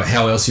know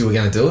how else you were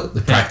going to do it.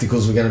 The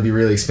practicals were going to be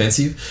really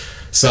expensive.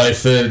 So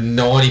for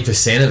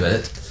 90% of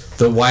it,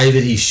 the way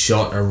that he's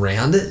shot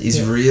around it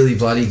is really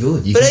bloody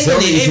good. But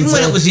even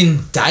when it was in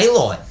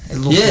daylight, it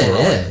looked all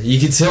right. Yeah. You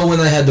could tell when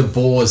they had the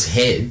boar's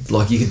head,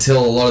 like you could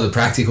tell a lot of the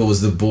practical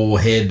was the boar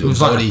head. It was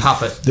body like a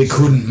puppet. that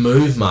couldn't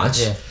move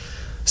much. Yeah.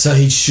 So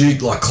he'd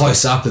shoot like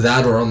close up of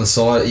that or on the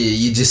side.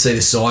 You just see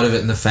the side of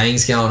it and the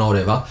fangs going or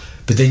whatever.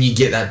 But then you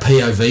get that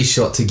POV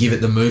shot to give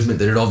it the movement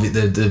that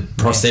the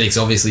prosthetics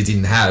obviously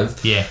didn't have.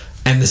 Yeah.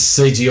 And the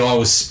CGI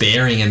was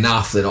sparing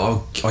enough that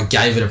I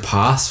gave it a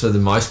pass for the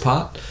most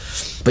part.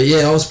 But yeah,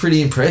 I was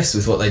pretty impressed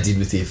with what they did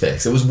with the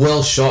effects. It was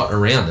well shot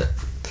around it.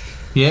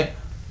 Yeah.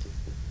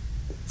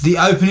 The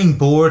opening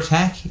boar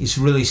attack is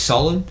really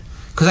solid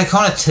because they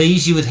kind of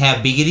tease you with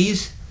how big it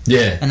is.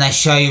 Yeah. And they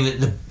show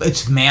you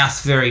its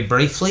mouth very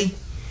briefly,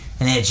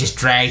 and then it just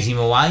drags him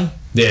away.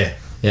 Yeah.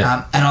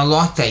 Yeah. And I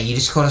like that. You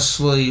just got to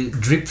slowly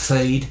drip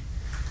feed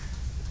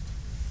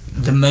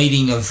the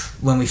meeting of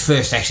when we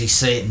first actually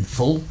see it in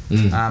full,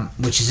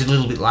 which is a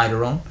little bit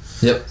later on.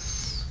 Yep.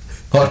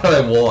 I don't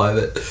know why,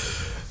 but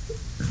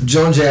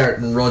John Jarratt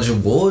and Roger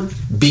Ward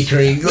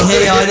bickering. Yeah,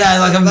 I know,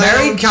 like a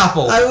married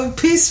couple. They were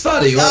piss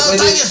funny. Like,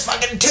 it'll take us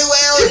fucking 2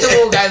 hours to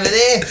walk over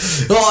there.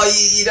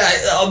 Oh, you know,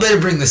 I better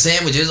bring the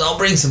sandwiches. I'll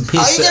bring some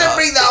piss. Oh, you're going to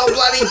bring the whole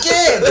bloody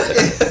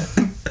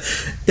can.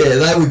 Yeah,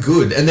 they were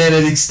good. And then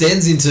it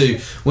extends into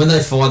when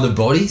they find the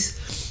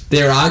bodies,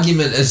 their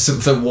argument as to,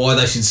 for why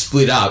they should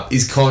split up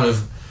is kind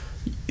of,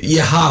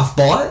 you half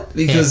buy it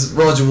because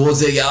Roger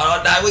Ward's there going,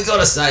 oh no, we got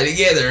to stay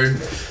together, and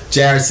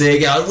Jarrett's there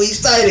going, we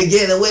stay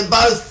together, we're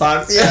both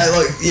fucked.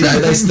 You know,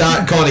 they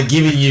start kind of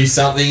giving you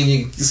something, and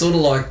you sort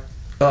of like,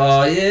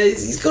 oh yeah,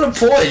 he's got a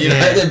point. You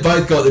know, they've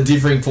both got the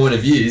differing point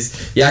of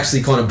views. You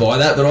actually kind of buy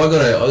that, but I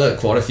got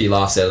quite a few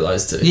laughs out of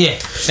those two. Yeah,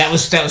 that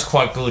was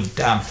quite good.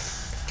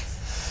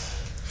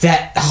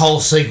 That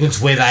whole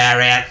sequence where they are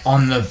out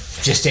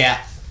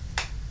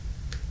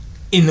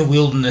in the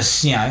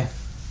wilderness, you know,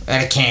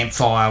 at a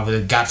campfire with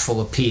a gut full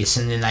of piss,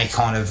 and then they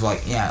kind of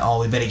like, you know,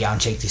 oh, we better go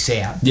and check this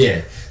out.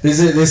 Yeah,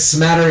 there's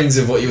smatterings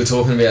of what you were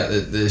talking about,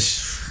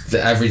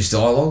 the average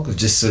dialogue of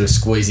just sort of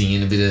squeezing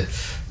in a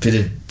bit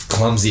of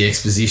clumsy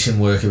exposition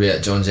work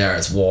about John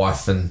Jarratt's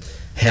wife and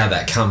how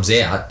that comes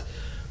out.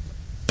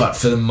 But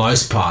for the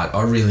most part,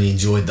 I really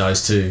enjoyed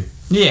those two.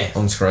 Yeah,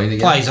 on screen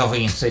together. Plays off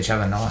against each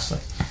other nicely.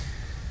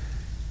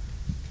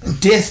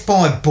 Death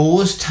by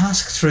boar's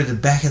tusk through the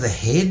back of the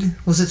head.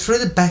 Was it through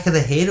the back of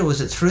the head or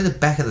was it through the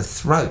back of the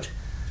throat?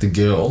 The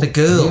girl. I think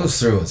it was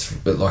through it,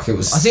 but like it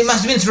was. I think it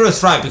must have been through her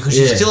throat because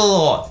she's still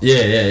alive.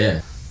 Yeah.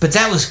 But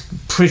that was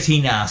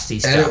pretty nasty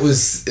stuff. And it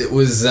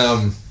was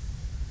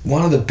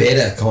one of the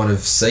better kind of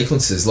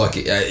sequences. Like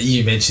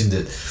you mentioned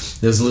it,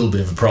 there was a little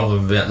bit of a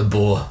problem about the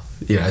boar.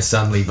 You know,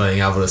 suddenly being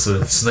able to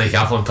sort of sneak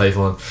up on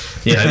people, and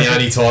you know, the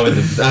only time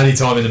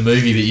in the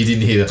movie that you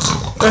didn't hear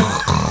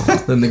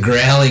the and the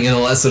growling and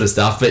all that sort of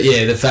stuff. But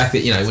yeah, the fact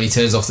that, you know, when he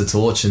turns off the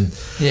torch and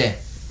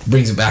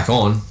brings it back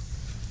on.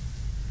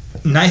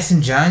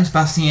 Nathan Jones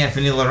busting out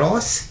Vanilla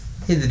Ice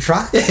in the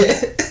truck.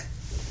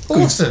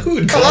 Awesome.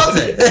 Good. I loved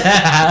it.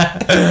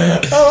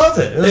 I loved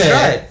it. It was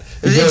great.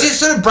 It just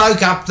sort of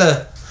broke up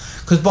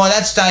because by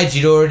that stage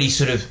you'd already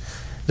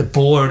the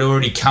boar had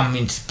already come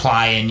into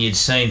play and you'd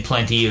seen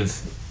plenty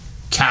of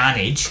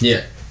carnage.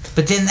 Yeah.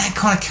 But then that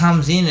kind of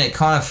comes in and it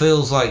kind of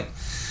feels like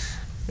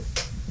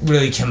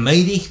really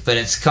comedic, but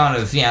it's kind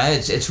of, you know,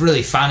 it's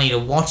really funny to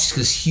watch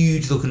because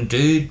huge looking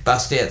dude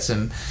bust out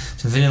some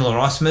Vanilla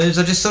Ice moves.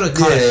 I just sort of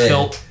kind of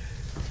felt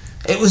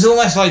it was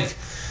almost like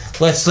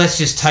let's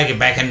just take it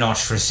back a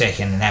notch for a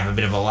second and have a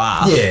bit of a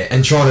laugh. Yeah,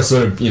 and try to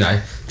sort of, you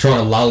know, try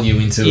to lull you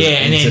into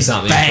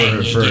something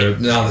bang, for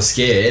another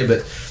scare.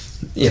 But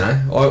you know,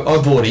 I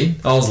bought in.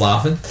 I was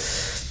laughing.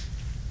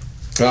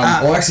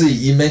 Actually,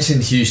 you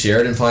mentioned Hugh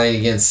Sheridan playing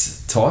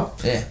against Type.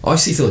 Yeah. I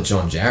actually thought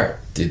John Jarratt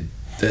did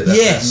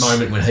that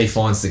moment when he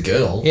finds the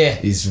girl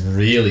is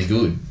really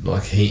good.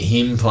 Like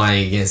him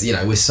playing against, you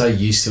know, we're so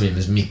used to him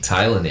as Mick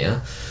Taylor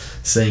now.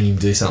 Seeing him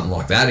do something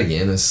like that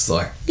again, it's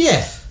like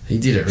he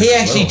did it really He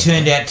actually well.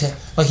 turned out to,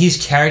 like,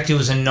 his character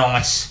was a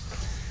nice,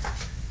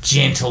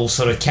 gentle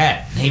sort of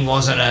cat. He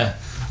wasn't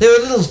There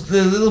were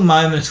little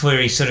moments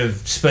where he sort of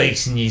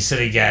speaks and you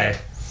sort of go,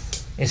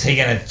 is he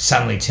going to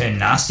suddenly turn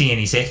nasty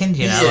any second?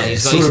 You know, like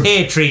he's got his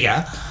hair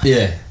trigger.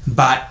 Yeah.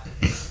 But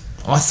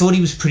I thought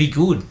he was pretty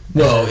good.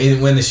 Well,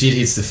 when the shit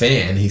hits the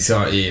fan, he's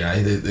sort of,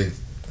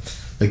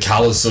 the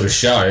colours sort of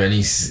show, and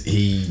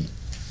he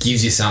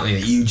gives you something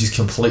that you just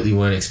completely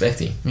weren't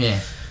expecting.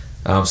 Yeah.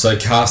 So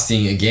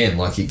casting again,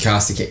 like you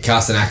cast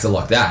an actor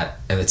like that,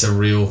 and it's a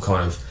real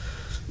kind of,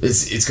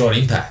 it's got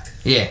impact.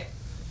 Yeah.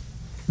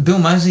 Bill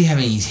Moseley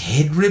having his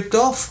head ripped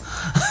off.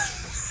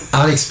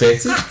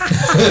 Unexpected.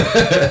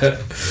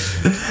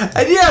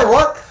 And you know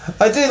what?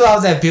 I do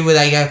love that bit where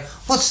they go,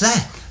 what's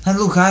that? And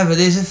look over,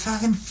 there's a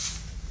fucking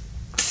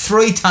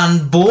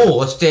 3-ton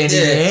boar standing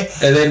there.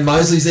 And then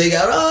Moseley's there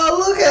going, oh,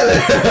 look at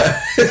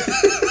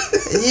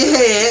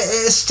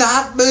it.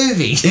 Start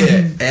moving.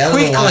 Yeah, out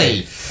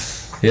quickly.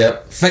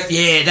 Yep. But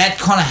yeah, that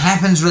kind of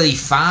happens really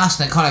fast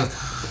and it kind of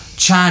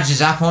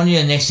charges up on you,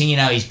 and next thing you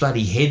know, his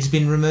bloody head's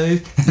been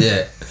removed.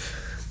 Yeah.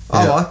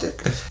 I liked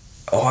it.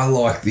 I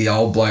like the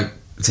old bloke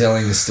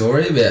telling the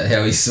story about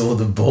how he saw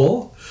the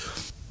boar.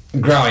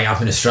 Growing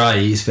up in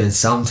Australia, you spend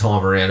some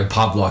time around a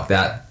pub like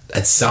that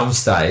at some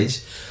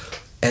stage,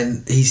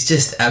 and he's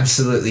just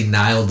absolutely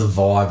nailed the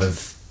vibe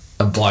of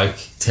a bloke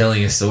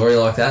telling a story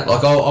like that.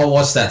 Like, I'll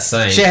watch that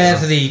scene. Shout out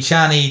to the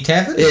Charney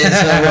Tavern.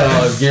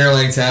 Yeah,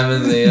 Girling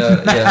Tavern,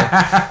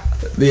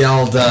 the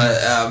old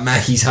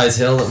Mackey's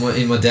Hotel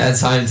in my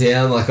dad's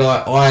hometown. Like,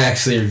 I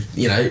actually,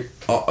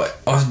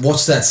 I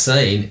watched that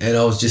scene and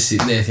I was just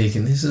sitting there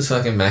thinking, this is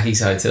fucking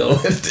Mackey's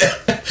Hotel.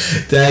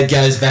 Dad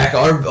goes back.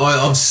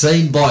 I've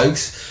seen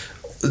blokes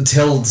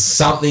tell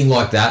something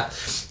like that.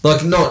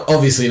 Like,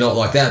 obviously not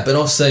like that, but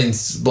I've seen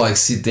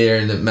blokes sit there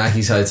in the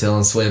Mackey's Hotel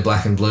and swear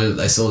black and blue that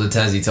they saw the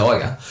Tassie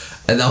Tiger,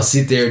 and they'll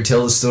sit there and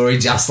tell the story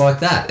just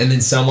like that, and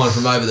then someone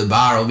from over the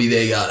bar will be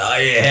there going, oh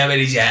yeah, how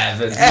many did you have?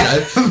 And,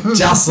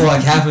 just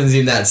like happens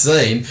in that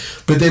scene.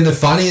 But then the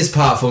funniest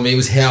part for me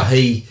was how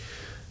he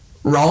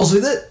rolls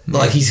with it.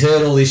 Like, he's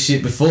heard all this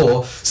shit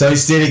before, so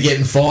instead of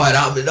getting fired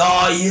up and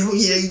I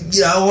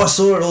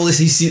saw it, all this,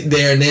 he's sitting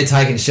there and they're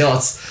taking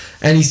shots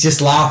and he's just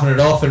laughing it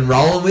off and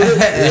rolling with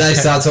it. And they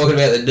start talking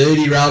about the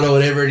nudie run or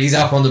whatever, and he's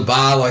up on the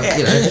bar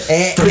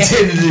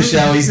pretending to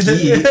show his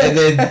gear. And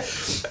then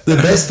the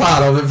best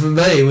part of it for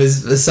me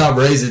was, for some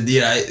reason,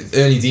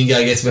 Ernie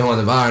Dingo gets behind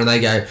the bar and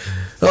they go,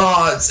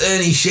 oh, it's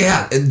Ernie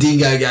Shout, and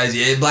Dingo goes,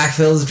 yeah, black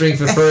fellas drink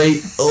for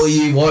free, all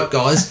you white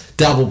guys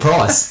double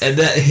price. And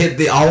that hit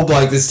the old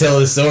bloke that's telling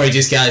the story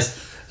just goes,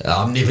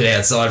 oh, I'm nipping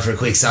outside for a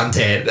quick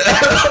suntan.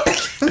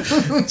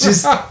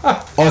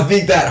 I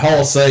think that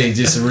whole scene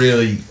just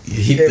really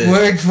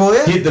worked for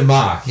you? Hit the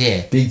mark.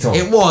 Yeah. Big time.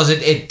 It was.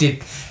 It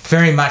did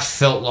very much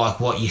felt like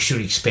what you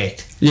should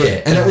expect.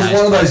 Yeah, and it was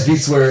one of those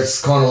bits where it's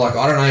kind of like,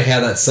 I don't know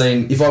how that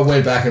scene, if I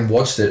went back and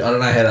watched it, I don't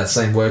know how that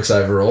scene works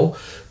overall,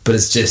 but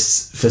it's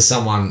just, for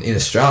someone in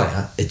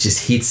Australia, it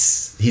just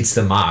hits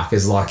the mark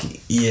as like,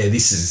 yeah,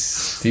 this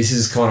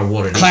is kind of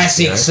what it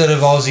Classic is. Sort of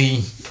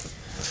Aussie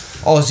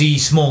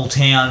small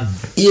town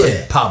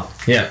pub.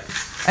 Yeah.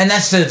 And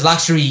that's the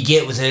luxury you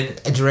get with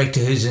a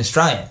director who's an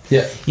Australian.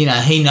 Yeah.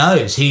 He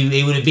knows.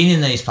 He would have been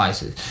in these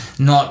places.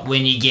 Not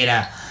when you get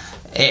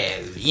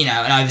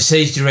an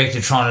overseas director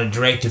trying to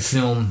direct a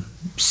film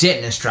set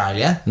in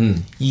Australia.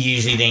 You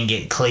usually then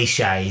get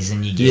cliches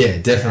and you get... Yeah,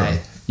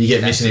 definitely. You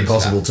get Mission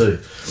Impossible too.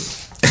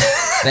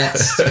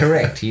 That's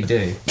correct, you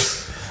do.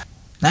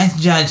 Nathan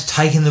Jones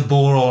taking the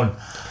ball on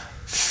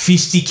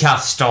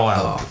fisticuff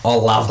style. Oh,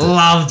 I loved it.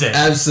 Loved it.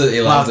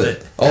 Absolutely loved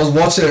it. I was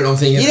watching it and I'm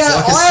thinking, it's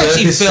like a I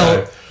actually circus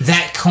felt show.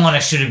 that kind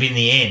of should have been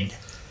the end.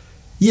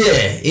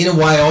 Yeah, in a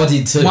way I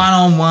did too.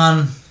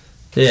 1-on-1.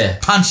 Yeah.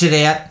 Punch it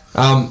out.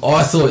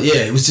 I thought,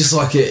 it was just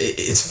like,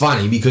 it's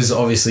funny because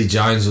obviously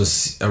Jones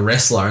was a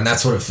wrestler and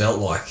that's what it felt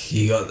like.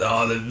 You got,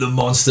 the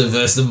monster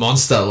versus the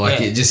monster.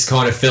 Like, it just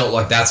kind of felt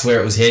like that's where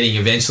it was heading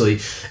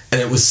eventually.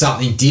 And it was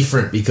something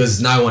different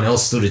because no one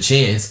else stood a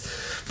chance.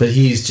 But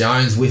here's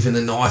Jones whipping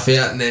the knife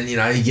out and then,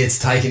 he gets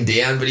taken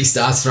down, but he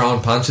starts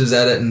throwing punches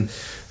at it. And,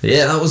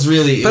 that was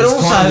really, but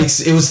also,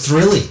 it was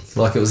thrilling.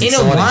 Like, it was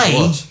exciting in a way, to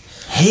watch.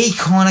 He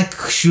kind of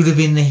should have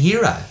been the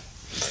hero.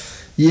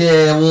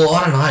 Yeah, well,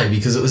 I don't know,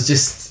 because it was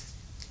just...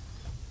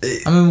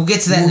 I mean, we'll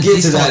get to that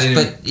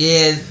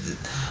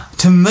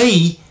to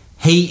me,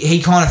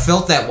 he kind of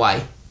felt that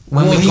way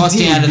when we got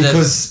down to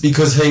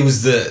because he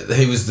was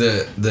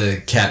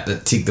the cat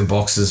that ticked the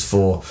boxes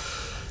for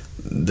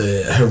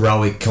the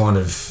heroic kind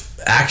of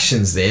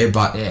actions there,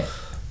 but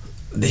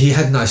he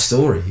had no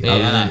story.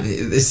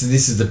 This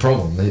is the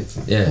problem.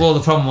 Well,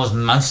 the problem was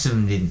most of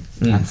them didn't,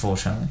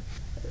 unfortunately.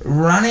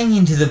 Running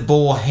into the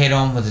boar head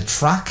on with a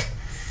truck.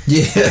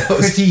 Yeah, it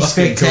was pretty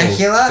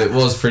spectacular. Cool. It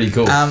was pretty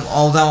cool.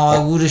 Although I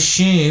would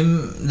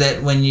assume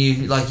that when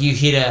you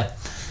hit a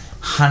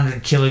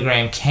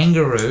 100-kilogram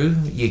kangaroo,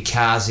 your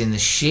car's in the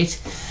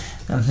shit.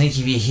 I think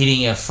if you're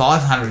hitting a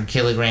 500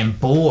 kilogram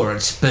boar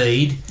at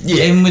speed,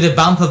 Yeah. even with a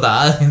bumper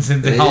bar,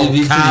 the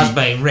whole car's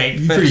being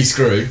wrecked. But, Pretty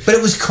screwed. but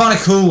it was kind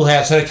of cool how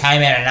it sort of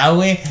came out of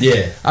nowhere.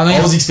 Yeah. I mean-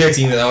 I was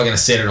expecting that they were going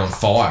to set it on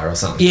fire or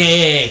something.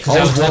 Yeah.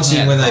 I was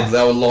watching when they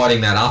were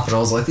lighting that up, and I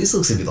was like, this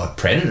looks a bit like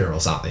Predator or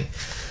something.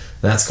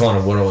 That's kind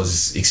of what I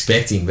was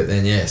expecting, but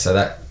then, yeah, so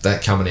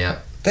that coming out.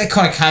 That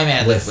kind of came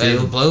out of Left the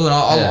field. blue, and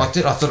I Yeah. liked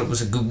it. I thought it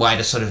was a good way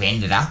to sort of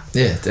end it up.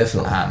 Yeah,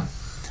 definitely.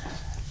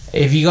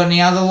 Have you got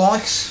any other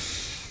likes?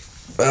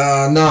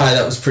 No,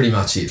 that was pretty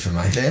much it for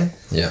me. Yeah.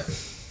 Yeah.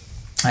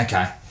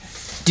 Okay.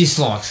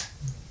 Dislikes.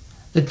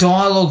 The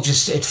dialogue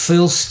it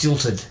feels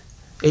stilted.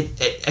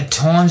 At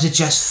times it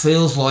just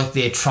feels like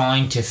they're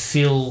trying to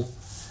fill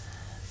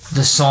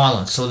the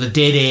silence or the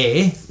dead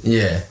air.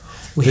 Yeah.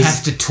 We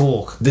have to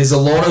talk. There's a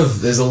lot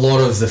of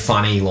the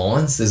funny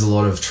lines. There's a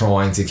lot of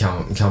trying to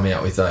come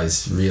out with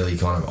those really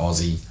kind of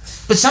Aussie.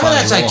 But some of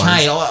funny that's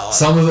okay. lines.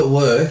 Some of it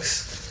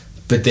works,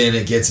 but then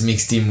it gets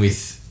mixed in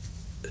with.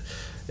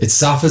 It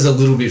suffers a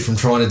little bit from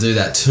trying to do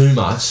that too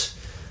much,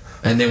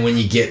 and then when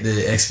you get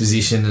the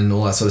exposition and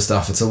all that sort of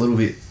stuff, it's a little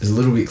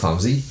bit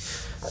clumsy,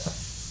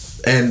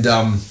 and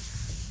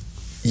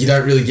you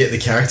don't really get the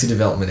character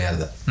development out of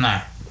that.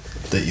 No.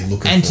 That you're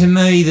looking And for. to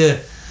me,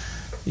 the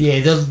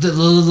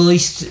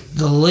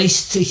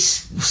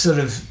least sort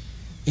of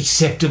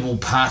acceptable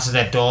parts of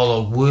that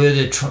dialogue were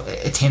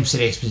the attempts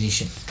at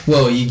exposition.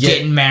 Well, you get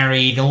Getting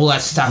married and all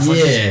that stuff.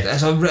 Yeah.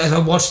 As I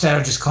watched that,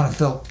 I just kind of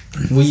felt.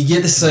 Well, you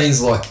get the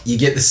scenes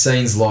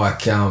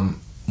like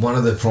one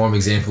of the prime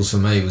examples for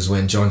me was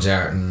when John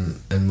Jarratt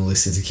and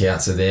Melissa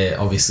DeCouts are there,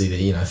 obviously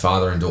the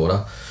father and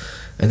daughter,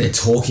 and they're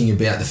talking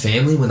about the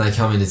family when they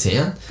come into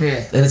town.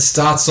 Yeah. And it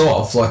starts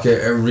off like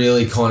a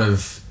really kind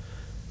of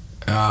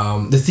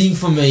the thing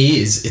for me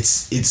is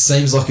it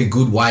seems like a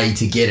good way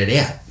to get it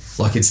out.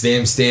 Like it's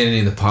them standing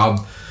in the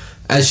pub,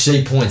 as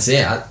she points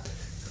out.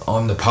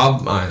 I'm the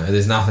pub owner.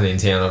 There's nothing in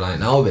town I don't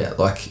know about.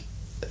 Like,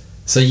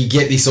 so you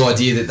get this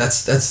idea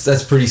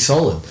that's pretty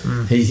solid.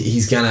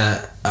 He's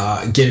gonna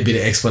get a bit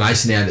of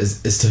explanation out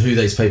as to who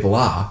these people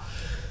are,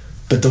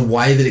 but the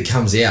way that it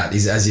comes out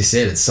is, as you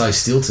said, it's so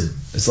stilted.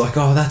 It's like,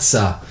 oh, that's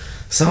so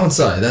and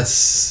so.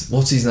 That's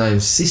what's his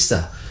name's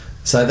sister.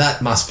 So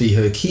that must be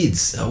her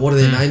kids. What are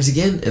their names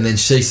again? And then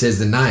she says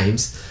the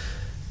names,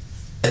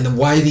 and the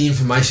way the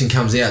information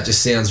comes out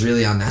just sounds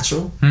really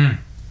unnatural.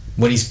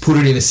 When he's put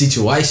it in a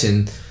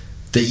situation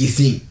that you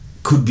think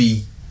could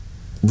be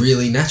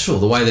really natural,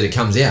 the way that it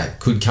comes out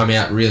could come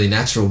out really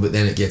natural, but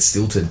then it gets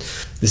stilted.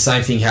 The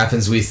same thing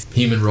happens with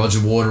him and Roger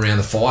Ward around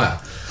the fire.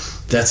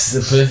 That's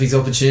the perfect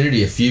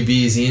opportunity. A few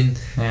beers in,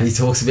 and he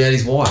talks about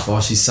his wife. Oh,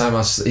 she's so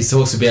much. He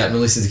talks about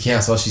Melissa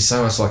DeCouts. Oh, she's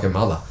so much like her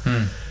mother.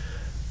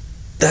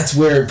 That's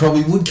where it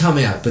probably would come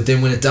out, but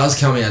then when it does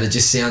come out, it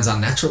just sounds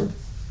unnatural.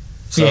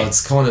 So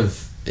it's kind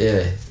of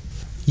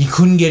You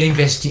couldn't get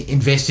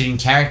invested in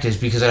characters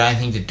because I don't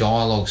think the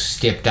dialogue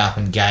stepped up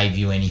and gave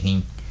you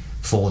anything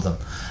for them.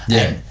 Yeah.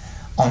 And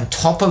on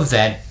top of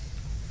that,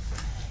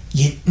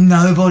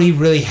 nobody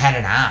really had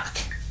an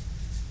arc.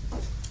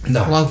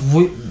 No. Like,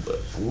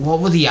 what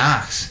were the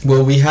arcs?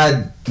 Well, we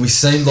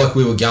seemed like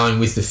we were going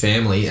with the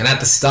family, and at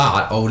the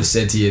start, I would have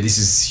said to you, "This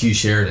is Hugh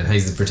Sheridan.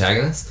 He's the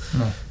protagonist."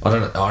 No. I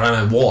don't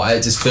know why.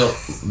 It just felt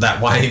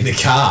that way in the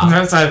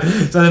car. So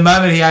the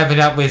moment he opened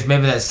up with,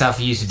 remember that stuff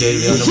he used to do to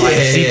me on the way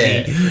to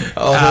Sydney?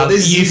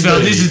 You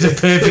felt this is the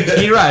perfect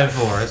hero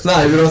for us. No,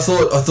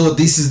 but I thought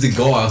this is the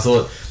guy. I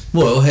thought,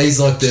 well, he's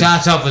like the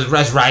Starts off with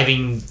as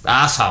raving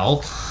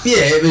asshole.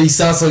 yeah, but he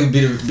starts like a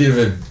bit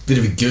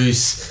of a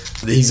goose.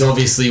 He's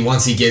obviously,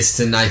 once he gets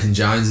to Nathan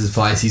Jones's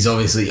place, he's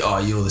obviously, oh,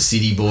 you're the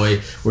city boy.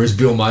 Whereas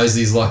Bill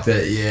Moseley's like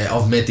that, yeah,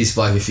 I've met this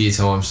bloke a few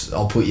times.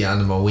 I'll put you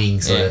under my wing.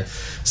 So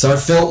it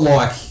felt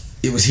like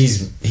it was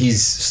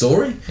his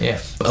story. Yeah.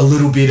 A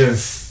little bit of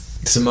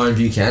Simone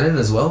Buchanan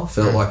as well.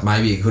 Felt like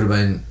maybe it could have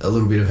been a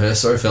little bit of her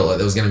story. Felt like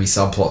there was going to be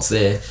subplots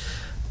there.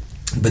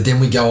 But then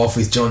we go off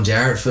with John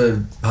Jarratt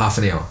for half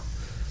an hour,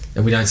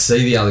 and we don't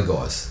see the other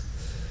guys.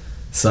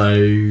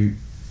 So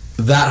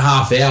that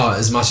half hour,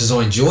 as much as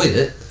I enjoyed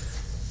it,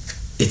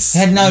 it's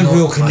had no not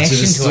real much connection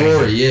of a to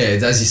story.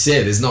 Yeah, as you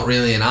said, there's not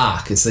really an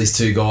arc. It's these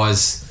two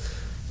guys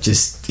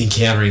just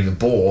encountering the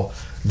boar.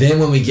 Then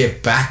when we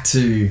get back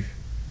to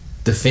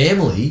the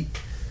family,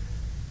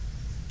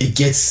 it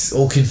gets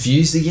all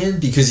confused again,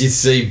 because you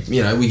see,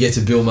 we get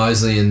to Bill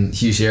Moseley and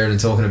Hugh Sheridan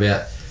talking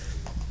about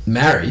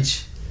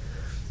marriage.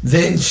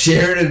 Then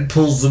Sheridan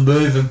pulls the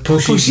move of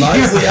pushing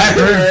Moseley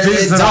over and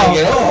taking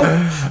it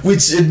off,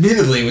 which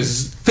admittedly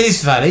was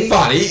funny.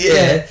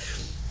 Yeah.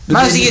 But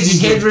Moseley then gets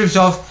his head ripped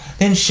off.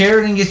 Then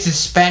Sheridan gets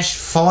dispatched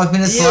 5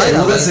 minutes later.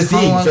 Well, that's the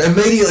thing.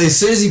 Immediately, as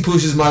soon as he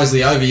pushes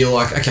Moseley over, you're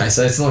like, okay,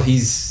 so it's not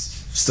his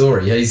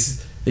story.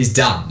 He's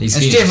done. He's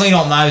it's finished. definitely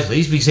not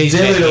Moseley's, because he's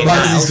definitely not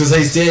Moseley's because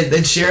he's dead.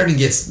 Then Sheridan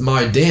gets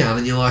mowed down,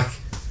 and you're like,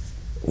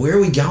 where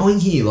are we going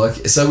here?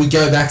 Like, so we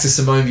go back to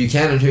Simone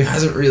Buchanan, who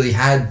hasn't really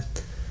had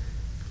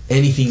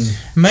anything.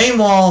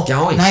 Meanwhile,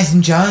 going.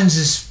 Nathan Jones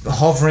is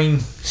hovering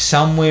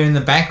somewhere in the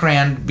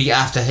background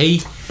after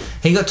he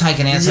He got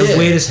taken out, so Yeah.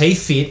 where does he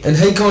fit? And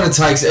he kind of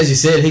takes, as you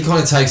said,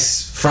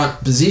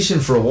 front position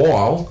for a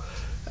while,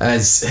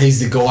 as he's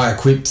the guy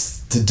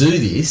equipped to do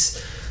this.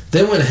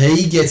 Then when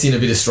he gets in a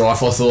bit of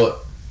strife, I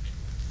thought,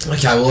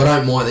 okay, well, I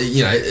don't mind.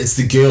 It's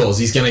the girls.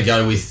 He's going to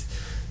go with,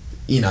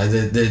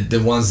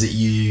 the ones that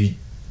you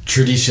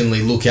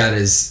traditionally look at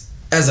as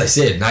I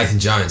said, Nathan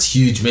Jones,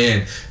 huge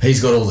man.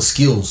 He's got all the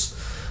skills,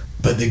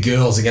 but the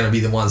girls are going to be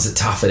the ones that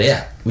tough it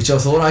out. Which I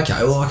thought,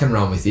 okay, well, I can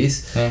run with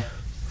this. Yeah.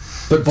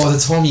 But by the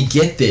time you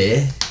get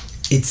there,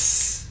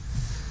 it's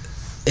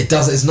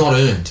not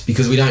earned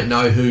because we don't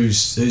know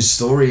whose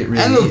story it really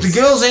is. And look, the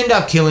girls end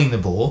up killing the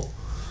boar.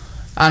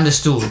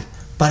 Understood.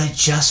 But it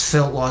just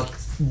felt like,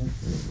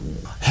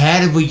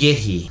 how did we get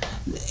here?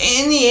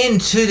 In the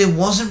end, too, there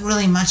wasn't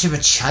really much of a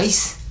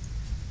chase.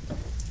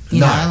 You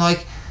know,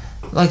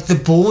 like the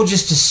boar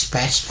just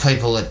dispatched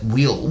people at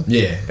will.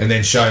 Yeah, and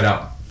then showed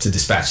up to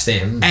dispatch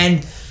them.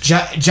 And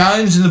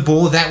Jones and the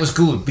boar, that was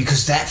good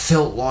because that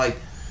felt like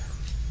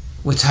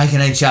we're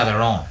taking each other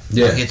on.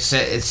 Yeah. Like it's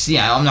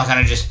I'm not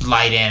going to just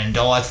lay down and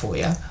die for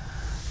you.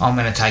 I'm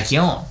going to take you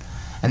on.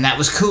 And that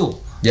was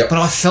cool. Yep. But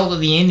I felt that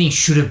the ending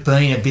should have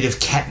been a bit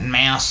of cat and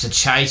mouse, a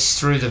chase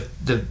through the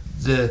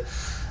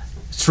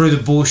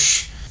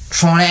bush,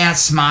 trying to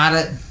outsmart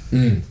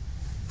it.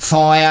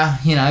 Fire,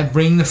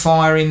 bring the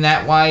fire in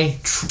that way,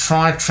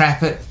 trying to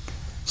trap it.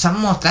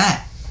 Something like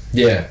that.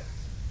 Yeah.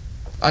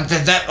 I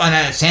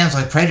know it sounds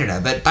like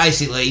Predator, but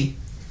basically...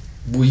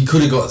 Well, you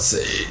could have got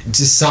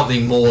just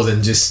something more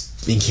than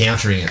just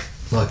encountering it.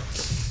 Like,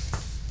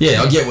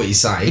 yeah, I get what you're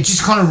saying. It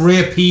just kind of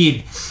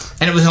reappeared,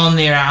 and it was on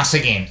their ass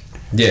again.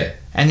 Yeah.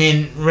 And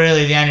then,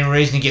 really, the only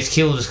reason it gets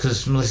killed is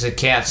because Melissa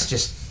Couch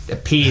just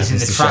appears in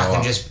the truck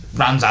and just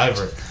runs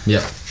over it.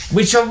 Yeah.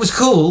 Which was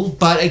cool,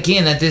 but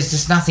again, there's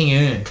just nothing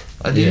earned.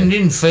 I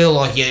didn't feel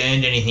like you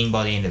earned anything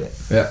by the end of it.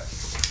 Yeah.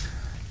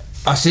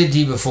 I said to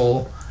you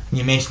before, and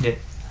you mentioned it,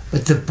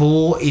 but the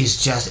boar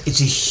is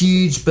it's a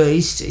huge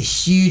beast, a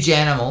huge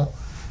animal,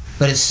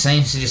 but it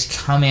seems to just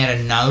come out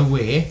of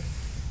nowhere.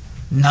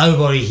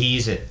 Nobody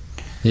hears it.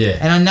 Yeah.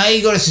 And I know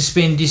you got to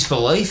suspend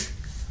disbelief,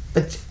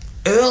 but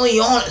early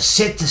on it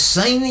set the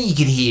scene that you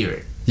could hear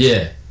it.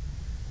 Yeah.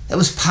 That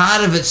was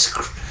part of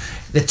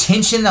the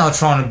tension they were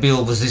trying to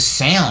build was this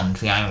sound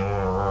going,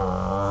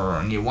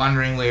 and you're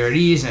wondering where it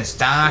is, and it's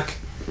dark.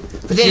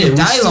 But then in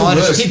daylight,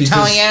 it's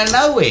tiptoeing out of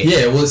nowhere.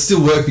 Yeah, well, it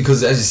still worked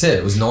because, as you said,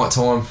 it was night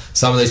time.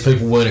 Some of these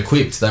people weren't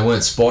equipped; they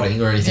weren't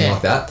spotting or anything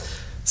like that.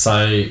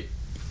 So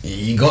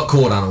you got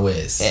caught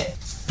unawares. Yeah.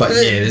 But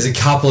there's a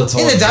couple of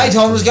times in the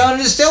daytime, it was going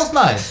into stealth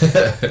mode.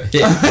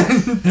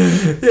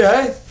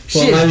 Yeah.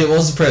 Well, maybe it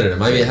was a Predator.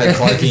 Maybe it had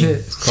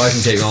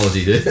cloaking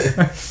technology, dude.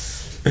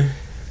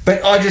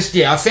 But I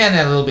found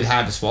that a little bit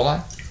hard to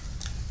swallow.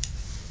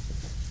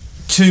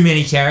 Too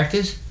many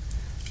characters.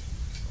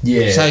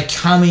 Yeah. So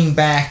coming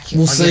back,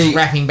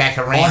 wrapping back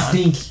around.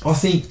 I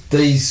think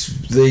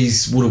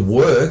these would have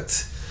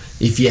worked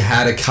if you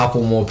had a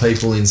couple more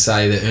people in,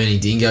 say, the Ernie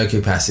Dingo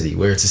capacity,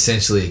 where it's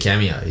essentially a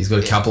cameo. He's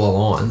got a couple of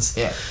lines.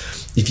 Yeah.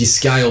 If you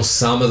scale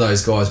some of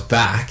those guys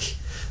back,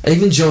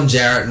 even John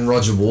Jarratt and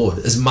Roger Ward,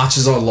 as much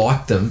as I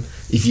like them,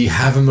 if you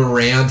have them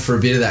around for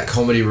a bit of that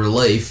comedy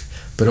relief,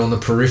 but on the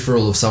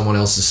peripheral of someone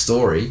else's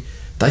story,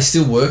 they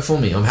still work for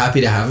me. I'm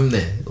happy to have them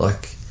there.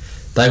 Like,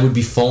 they would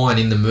be fine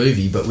in the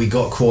movie, but we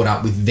got caught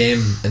up with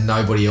them and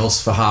nobody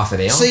else for half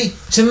an hour. See,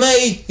 to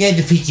me, you had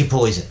to pick your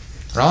poison,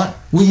 right?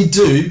 Well, you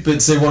do,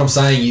 but see, what I'm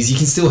saying is you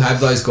can still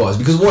have those guys,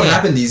 because what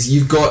happened is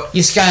you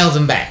scale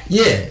them back.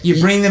 Yeah. You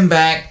bring them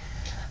back.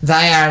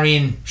 They are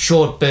in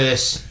short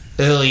bursts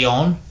early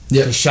on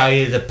to show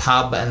you the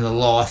pub and the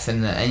life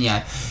and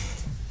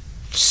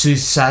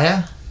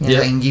soothsayer. They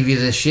can give you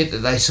the shit that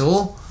they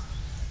saw.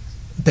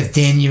 But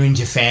then you're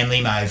into family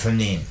mode from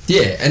then.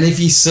 Yeah, and if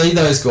you see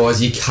those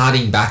guys, you're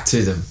cutting back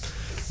to them.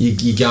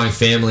 You're going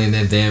family and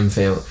then them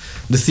family.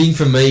 The thing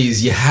for me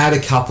is you had a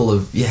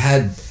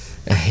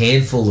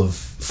handful of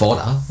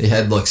fodder. You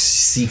had like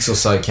 6 or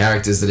so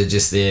characters that are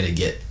just there to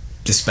get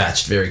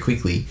dispatched very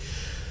quickly.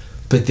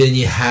 But then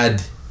you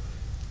had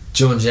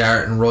John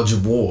Jarratt and Roger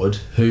Ward,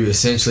 who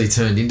essentially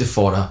turned into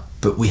fodder,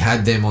 but we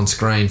had them on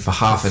screen for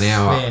half an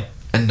hour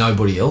and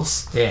nobody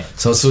else. Yeah.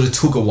 So it sort of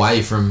took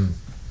away from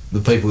the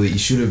people that you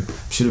should have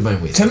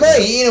been with. To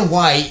me, in a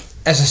way,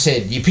 as I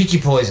said, you pick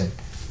your poison.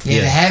 You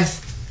either have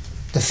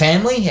the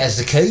family as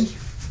the key,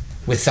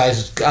 with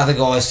those other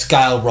guys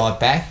scaled right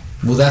back.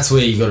 Well, that's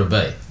where you got to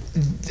be.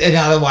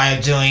 Another way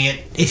of doing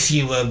it, if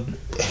you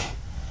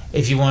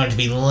wanted to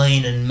be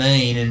lean and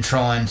mean and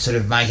try and sort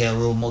of make it a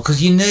little more,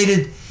 because you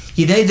need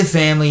the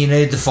family, you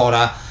needed the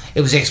fodder. It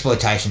was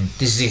exploitation.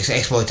 This is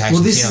exploitation.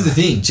 Well, this is the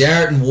thing.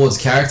 Jarratt and Ward's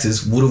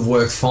characters would have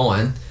worked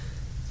fine.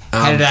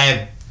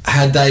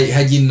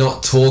 Had you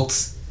not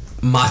talked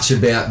much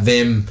about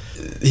them,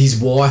 his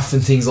wife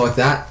and things like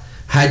that,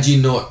 had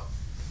you not,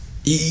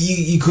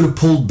 you could have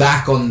pulled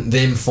back on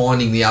them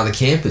finding the other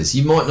campers.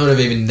 You might not have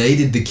even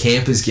needed the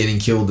campers getting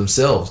killed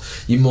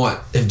themselves. You might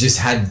have just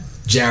had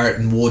Jarratt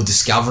and Ward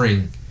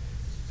discovering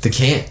the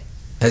camp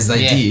as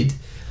they did,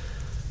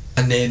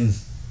 and then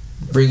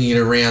bringing it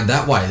around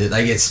that way, that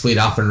they get split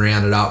up and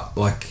rounded up,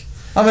 like...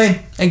 I mean,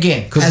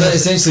 again... Because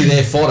essentially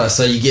they're fodder,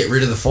 so you get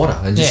rid of the fodder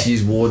and just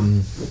use Ward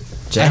and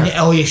Jarrett. And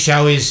all your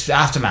show is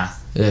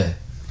Aftermath. Yeah.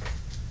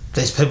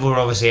 There's people who are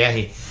obviously out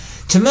here.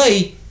 To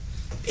me,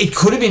 it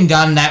could have been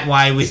done that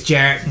way with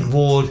Jarrett and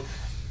Ward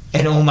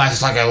and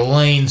almost like a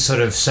lean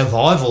sort of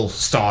survival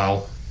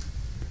style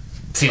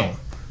film,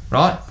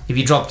 right? If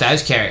you drop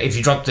those if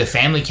you drop the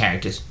family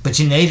characters, but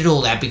you needed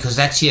all that because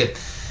that's your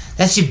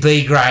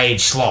B grade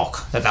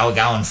schlock that they were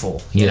going for.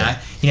 You know,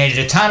 you needed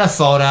a ton of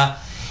fodder,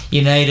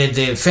 you needed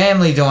the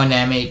family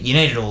dynamic, you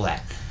needed all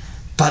that,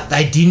 but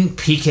they didn't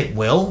pick it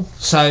well.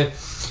 So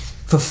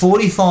for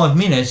 45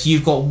 minutes,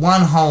 you've got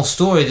one whole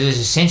story that is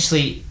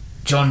essentially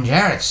John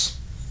Jarrett's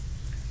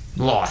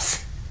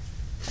life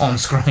on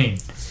screen.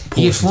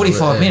 You get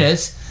 45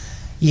 minutes,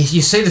 you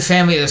see the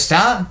family at the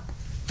start,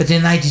 but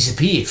then they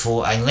disappear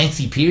for a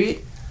lengthy period,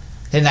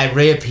 then they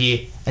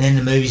reappear, and then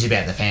the movie's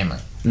about the family.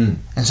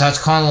 And so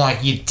it's kind of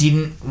like you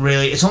didn't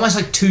really... It's almost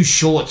like two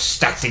shorts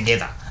stuck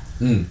together.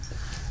 And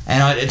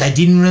they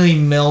didn't really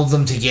meld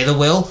them together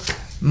well.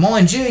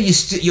 Mind you,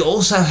 you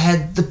also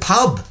had the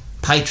pub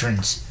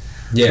patrons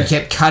who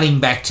kept cutting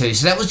back to.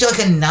 So that was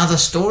like another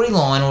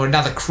storyline or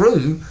another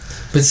crew.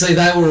 But see,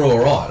 they were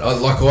alright.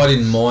 I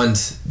didn't mind.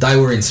 They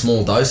were in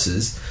small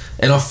doses.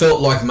 And I felt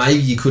like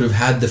maybe you could have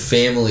had the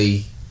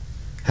family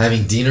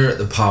having dinner at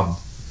the pub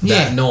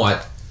that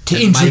night.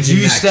 To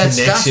introduce that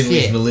connection stuff,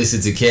 with Melissa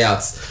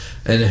DeCouts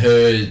and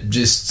her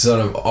just sort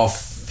of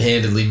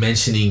offhandedly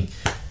mentioning,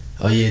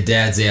 oh yeah,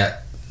 Dad's out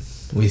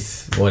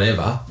with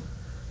whatever.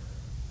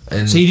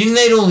 And so you didn't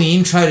need all the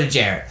intro to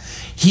Jarrett.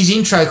 His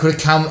intro could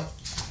have come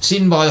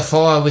sitting by the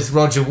fire with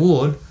Roger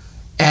Ward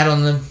out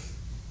on the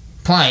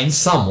plains,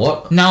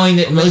 somewhat, knowing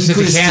that Melissa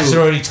DeCouts had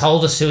already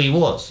told us who he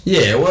was.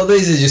 Yeah, well,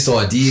 these are just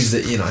ideas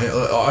that, you know,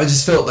 I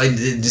just felt they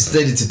just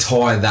needed to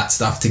tie that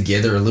stuff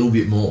together a little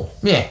bit more.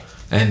 Yeah.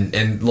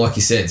 And like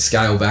you said,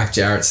 scale back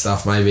Jarrett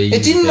stuff maybe.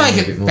 It didn't make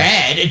it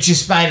bad, it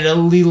just made it a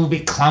little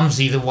bit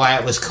clumsy the way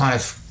it was kind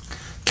of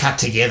cut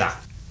together.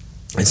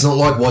 It's not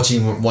like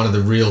watching one of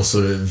the real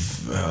sort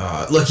of...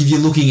 like if you're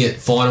looking at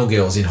Final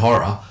Girls in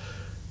horror,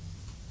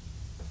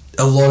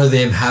 a lot of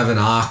them have an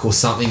arc or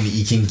something that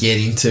you can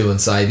get into and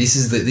say, this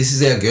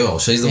is our girl.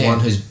 She's the one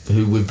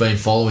who we've been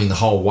following the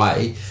whole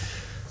way.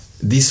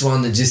 This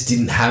one that just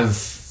didn't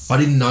have... I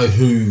didn't know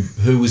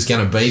who was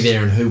going to be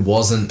there and who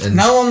wasn't. And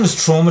no one was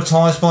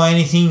traumatised by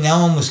anything.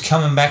 No one was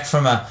coming back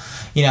from an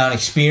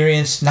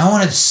experience. No one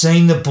had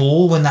seen the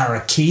ball when they were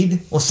a kid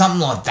or something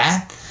like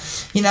that.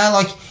 You know,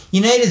 like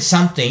you needed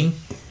something to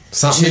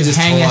just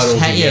tie it all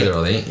together.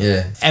 I think,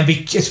 yeah. And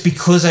it's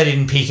because they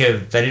didn't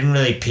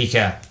really pick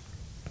a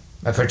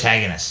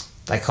protagonist.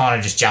 They kind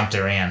of just jumped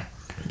around,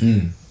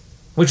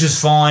 which was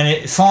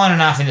fine. Fine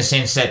enough in the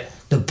sense that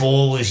the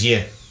ball was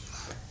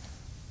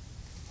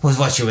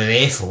what you were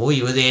there for.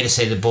 You were there to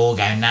see the ball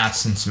go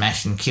nuts and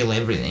smash and kill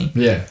everything.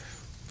 Yeah.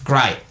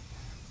 Great.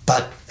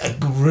 But a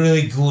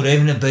really good,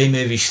 even a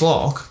B-movie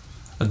schlock,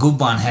 a good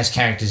one has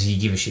characters you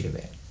give a shit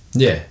about.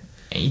 Yeah.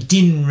 And you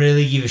didn't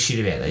really give a shit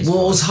about these.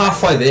 Well, it was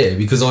halfway there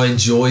because I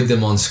enjoyed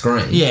them on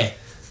screen. Yeah.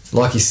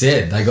 Like you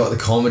said, they got the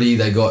comedy,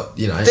 they got,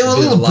 you know... There were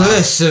little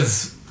bursts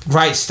of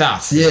great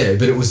stuff. Yeah,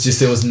 but it was just,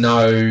 there was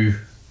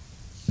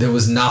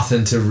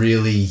nothing to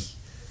really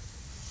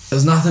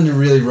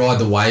ride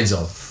the waves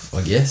of,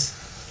 I guess.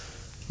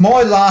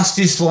 My last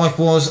dislike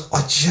was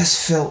I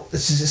just felt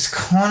this is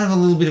kind of a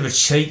little bit of a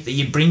cheat that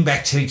you bring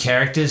back two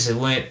characters that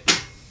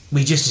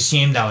we just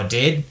assumed they were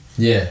dead.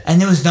 Yeah. And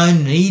there was no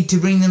need to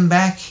bring them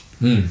back.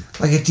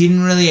 Like it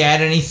didn't really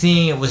add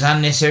anything. It was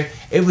unnecessary.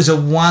 It was a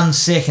 1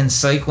 second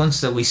sequence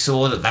that we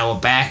saw that they were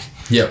back.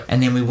 Yep.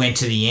 And then we went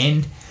to the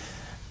end.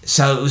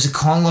 So it was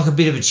kind of like a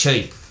bit of a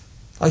cheat.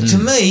 Like to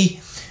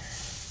me,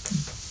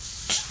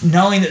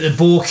 knowing that the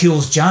ball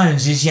kills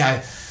Jones is,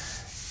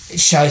 it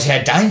shows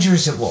how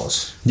dangerous it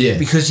was. Yeah.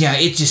 Because,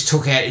 it just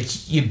took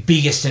out your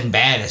biggest and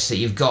baddest that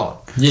you've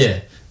got.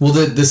 Yeah. Well,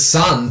 the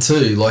son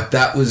too, like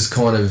that was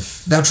kind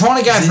of... They were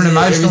trying to go for an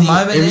emotional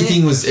moment.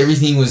 Everything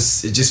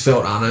was, it just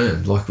felt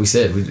unearned, like we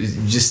said. Her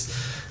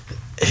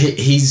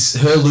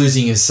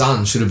losing his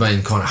son should have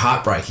been kind of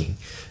heartbreaking.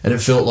 And it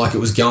felt like it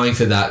was going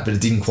for that, but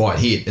it didn't quite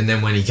hit. And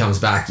then when he comes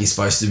back, you're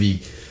supposed to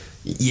be...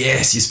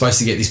 Yes, you're supposed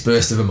to get this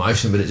burst of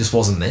emotion, but it just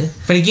wasn't there.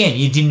 But again,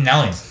 you didn't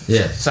know him.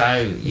 Yeah.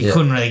 So you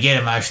couldn't really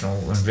get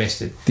emotional or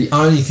invested. The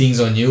only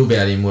things I knew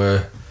about him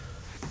were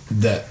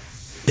that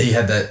he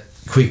had that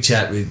quick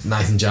chat with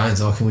Nathan Jones,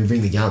 can we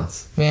bring the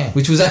guns? Yeah.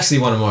 Which was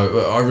actually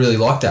I really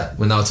liked that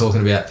when they were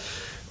talking about,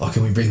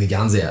 can we bring the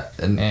guns out?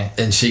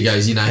 And she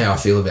goes, you know how I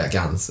feel about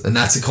guns. And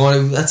that's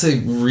a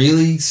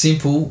really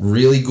simple,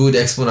 really good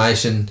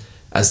explanation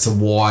as to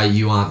why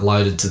you aren't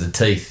loaded to the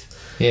teeth.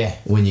 Yeah.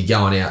 When you're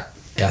going out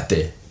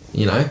there,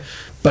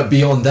 But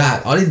beyond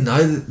that, I didn't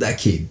know that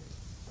kid.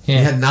 Yeah.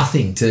 He had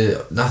nothing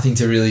to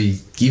really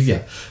give you.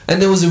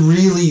 And there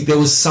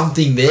was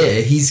something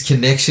there. His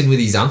connection with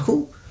his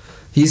uncle,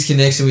 his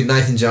connection with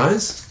Nathan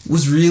Jones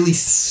was really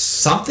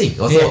something.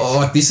 I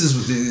thought, this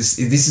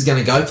is going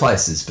to go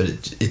places, but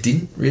it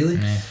didn't really.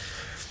 Yeah.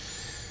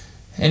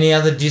 Any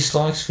other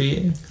dislikes for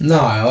you? No,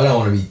 I don't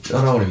want to be.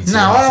 I don't want to be. No,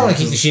 I don't want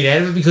to kick the shit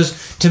out of it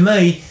because to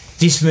me,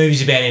 this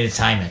movie's about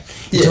entertainment.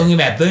 You're talking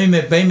about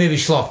B-movie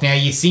schlock. Now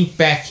you think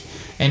back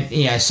and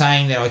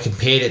saying that I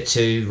compared it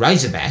to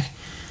Razorback.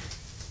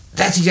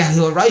 That's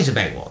exactly what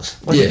Razorback was.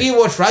 If you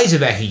watch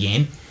Razorback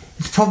again,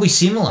 it's probably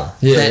similar.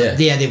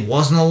 There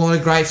wasn't a lot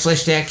of great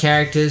fleshed out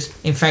characters.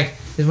 In fact,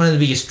 there's one of the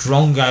biggest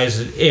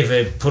drongos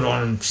ever put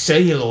on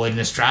celluloid in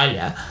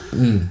Australia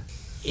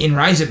in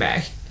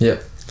Razorback.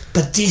 Yep.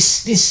 But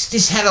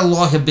this had a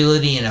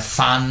likability and a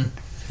fun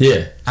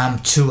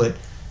to it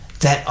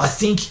that I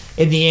think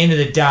at the end of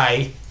the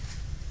day,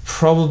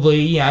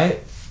 probably,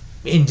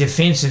 in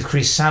defence of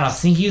Chris Sun, I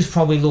think he was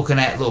probably looking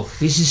at, look,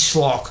 this is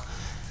schlock.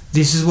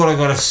 This is what I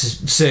got to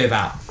serve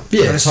up.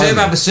 Yeah, I've got to serve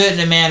up a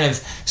certain amount of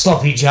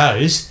sloppy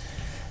joes.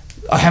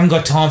 I haven't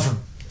got time for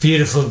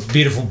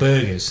beautiful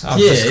burgers. I've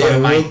just got to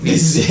make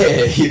this.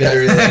 You don't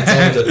really have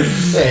time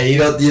to. You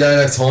don't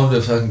have time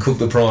to fucking cook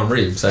the prime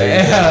rib. So I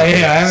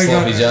haven't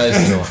sloppy joes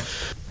tonight.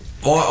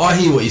 I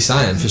hear what you're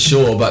saying for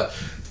sure, but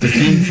the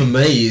thing for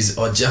me is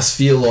I just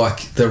feel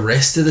like the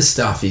rest of the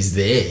stuff is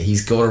there.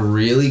 He's got a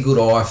really good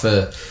eye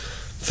for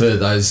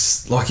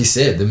those, like you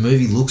said, the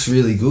movie looks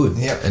really good.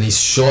 Yep. And he's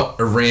shot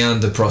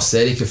around the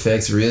prosthetic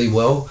effects really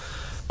well.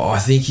 I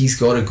think he's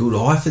got a good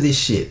eye for this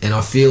shit. And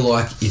I feel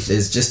like if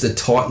there's just a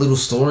tight little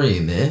story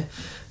in there,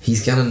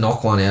 he's going to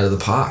knock one out of the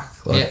park.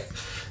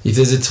 If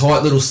there's a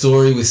tight little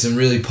story with some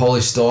really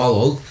polished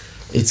dialogue,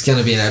 it's going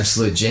to be an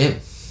absolute gem.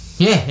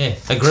 Yeah,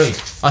 agreed.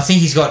 I think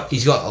he's got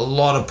a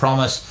lot of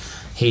promise.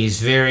 He's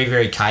very,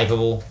 very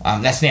capable.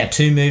 That's now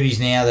 2 movies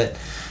now that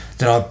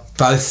I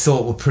both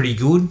thought were pretty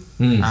good.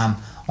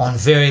 On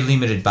very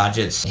limited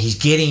budgets. He's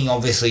getting,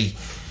 obviously,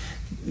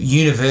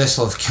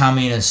 Universal have come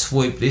in and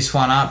swooped this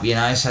one up,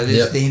 so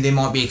there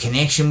might be a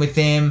connection with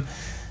them.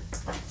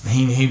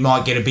 He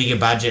might get a bigger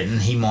budget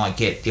and he might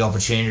get the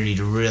opportunity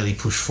to really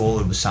push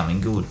forward with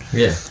something good.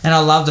 Yeah. And I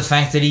love the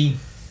fact that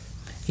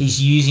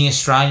he's using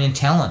Australian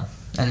talent.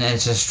 And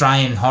it's an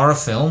Australian horror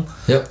film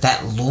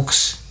that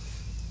looks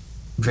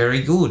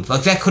very good.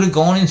 Like, that could have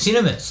gone in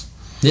cinemas.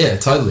 Yeah,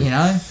 totally.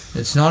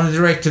 It's not a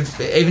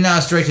even though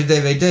it's directed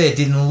DVD, it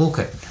didn't look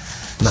it.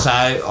 No. So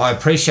I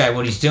appreciate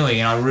what he's doing,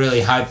 and I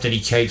really hope that he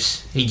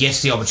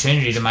gets the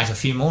opportunity to make a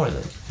few more of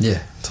them.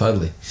 Yeah,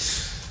 totally.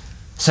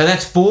 So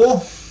that's Boar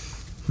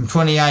from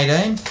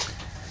 2018,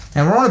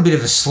 and we're on a bit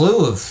of a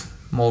slew of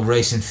more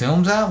recent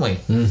films, aren't we?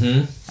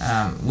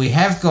 Mm-hmm. We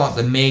have got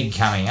The Meg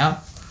coming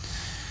up.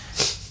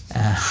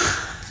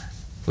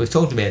 We've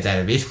talked about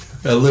that a bit.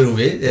 A little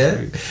bit,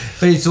 yeah.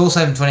 But it's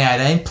also from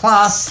 2018.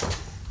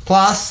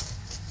 Plus,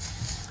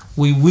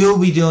 we will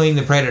be doing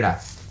The Predator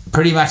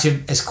pretty much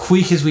as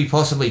quick as we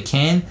possibly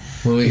can.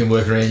 Well, we can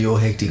work around your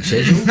hectic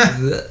schedule.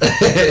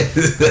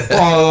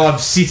 I'm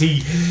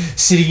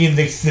sitting in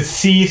the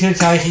theatre,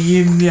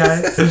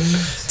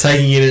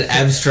 taking in an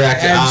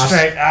abstract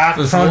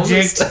art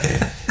project.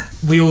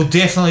 We will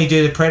definitely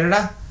do The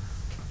Predator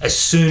as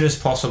soon as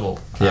possible.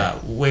 Yeah.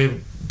 We're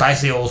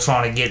basically all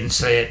trying to get and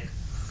see it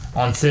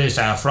on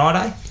Thursday or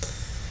Friday,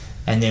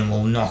 and then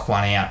we'll knock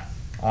one out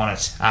on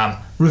it.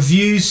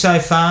 Reviews so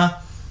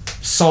far,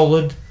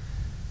 solid.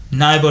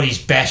 Nobody's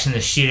bashing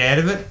the shit out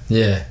of it.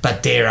 Yeah.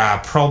 But there are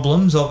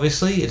problems,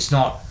 obviously. It's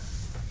not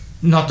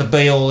the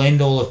be-all,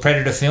 end-all of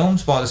Predator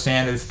films by the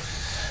sound of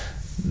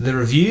the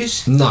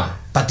reviews. No.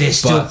 But they're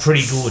still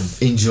pretty good.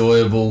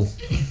 Enjoyable.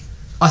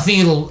 I think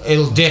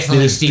it'll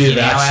definitely stick in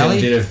our alley.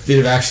 Bit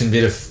of action,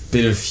 bit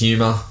of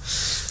humour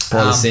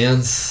by the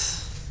sounds.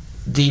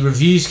 The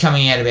reviews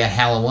coming out about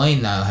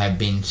Halloween, though, have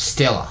been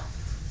stellar.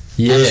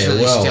 Yeah,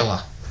 absolutely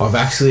stellar. I've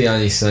actually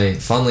only seen,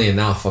 funnily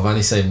enough,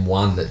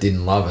 one that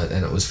didn't love it,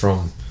 and it was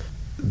from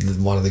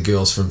one of the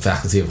girls from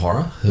Faculty of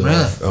Horror. Who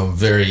really? I'm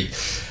very,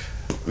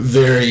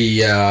 very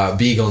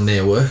big on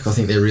their work. I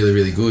think they're really,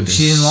 really good.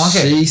 She didn't like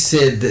it? She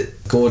said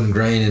that Gordon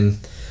Green and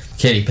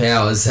Kenny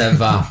Powers have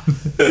are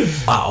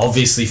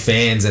obviously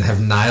fans and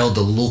have nailed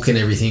the look and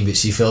everything, but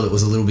she felt it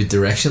was a little bit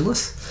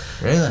directionless.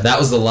 Really? That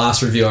was the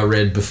last review I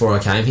read before I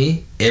came here.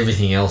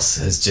 Everything else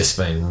has just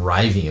been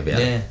raving about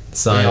it.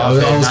 So I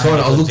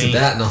looked at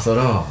that and I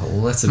thought,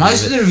 that's a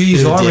most of the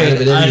reviews I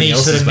read only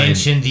sort of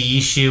mentioned the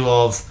issue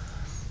of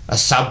a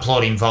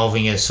subplot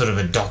involving a sort of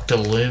a Dr.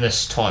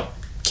 Loomis type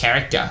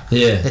character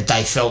that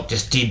they felt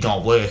just did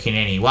not work in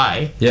any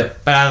way.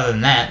 Yep. But other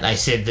than that, they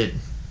said that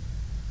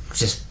it's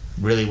just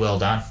really well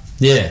done.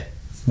 Yeah.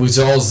 Which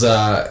I was,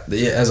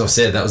 as I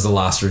said, that was the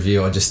last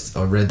review. I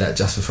read that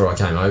just before I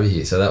came over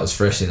here, so that was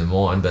fresh in the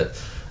mind. But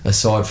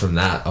aside from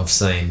that, I've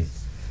seen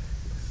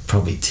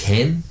probably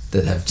 10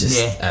 that have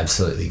just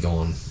absolutely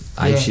gone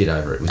ape shit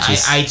over it. Which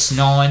is 8s,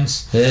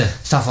 9s,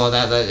 stuff like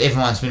that.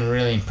 Everyone's been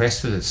really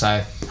impressed with it.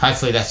 So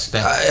hopefully that's.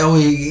 Are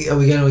we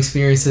going to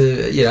experience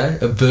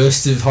a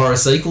burst of horror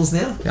sequels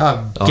now?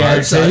 I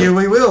guarantee you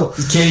we will.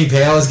 Is Kenny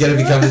Powers going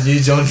to become the new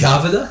John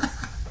Carpenter?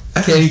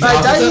 Kenny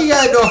Carpenter. Don't you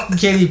go knocking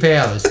Kenny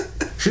Powers.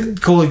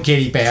 Shouldn't call him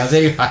Kenny Powers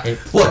anyway.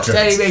 What?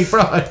 Kenny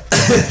McBride.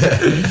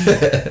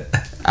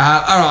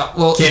 Alright,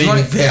 well... Kenny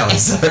McPowers,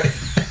 sorry.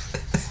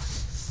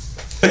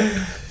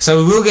 So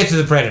we will get to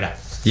the Predator.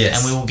 Yes.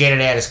 And we will get it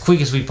out as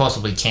quick as we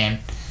possibly can.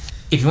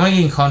 If you want to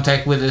get in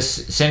contact with us,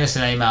 send us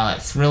an email at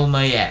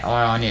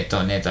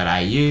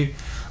thrillme@iinet.net.au.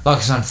 Like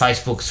us on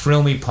Facebook,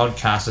 Thrill Me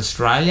Podcast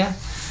Australia.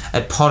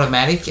 At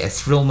Podomatic at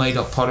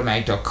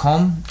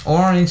thrillme.podomatic.com. Or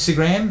on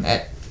Instagram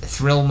at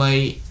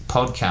thrillme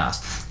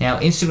podcast. Now,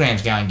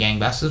 Instagram's going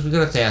gangbusters. We've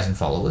got 1,000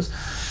 followers.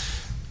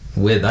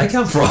 Where'd they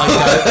come from?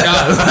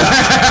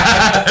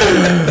 I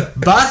don't know.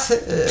 But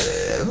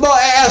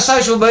our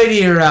social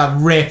media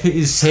rep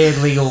is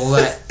handling all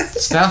that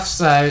stuff,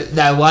 so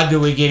no wonder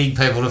we're getting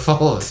people to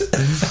follow us.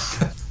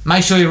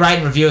 Make sure you rate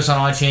and review us on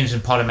iTunes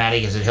and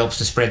Podomatic, as it helps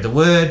to spread the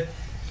word.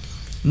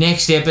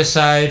 Next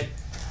episode,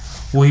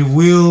 we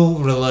will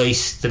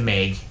release the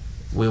Meg.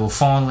 We will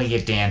finally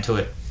get down to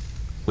it.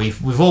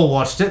 We've all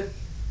watched it,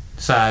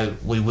 so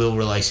we will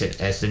release it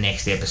as the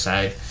next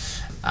episode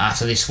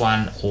after this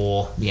one,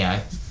 or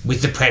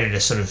with the Predator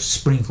sort of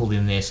sprinkled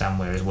in there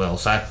somewhere as well.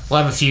 So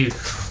we'll have a few.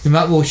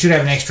 We should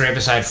have an extra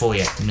episode for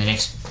you over the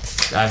next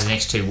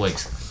 2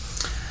 weeks.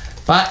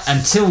 But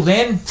until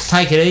then,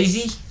 take it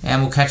easy,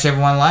 and we'll catch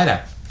everyone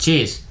later.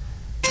 Cheers.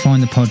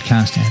 Find the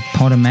podcast at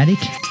Podomatic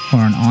or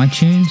on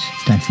iTunes.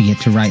 Don't forget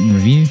to rate and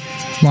review.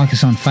 Like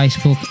us on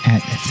Facebook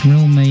at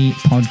Thrill Me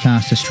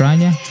Podcast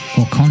Australia,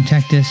 or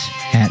contact us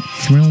at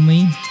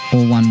thrillme,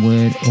 all one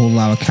word, all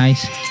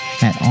lowercase,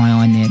 at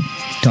iinet.net.au.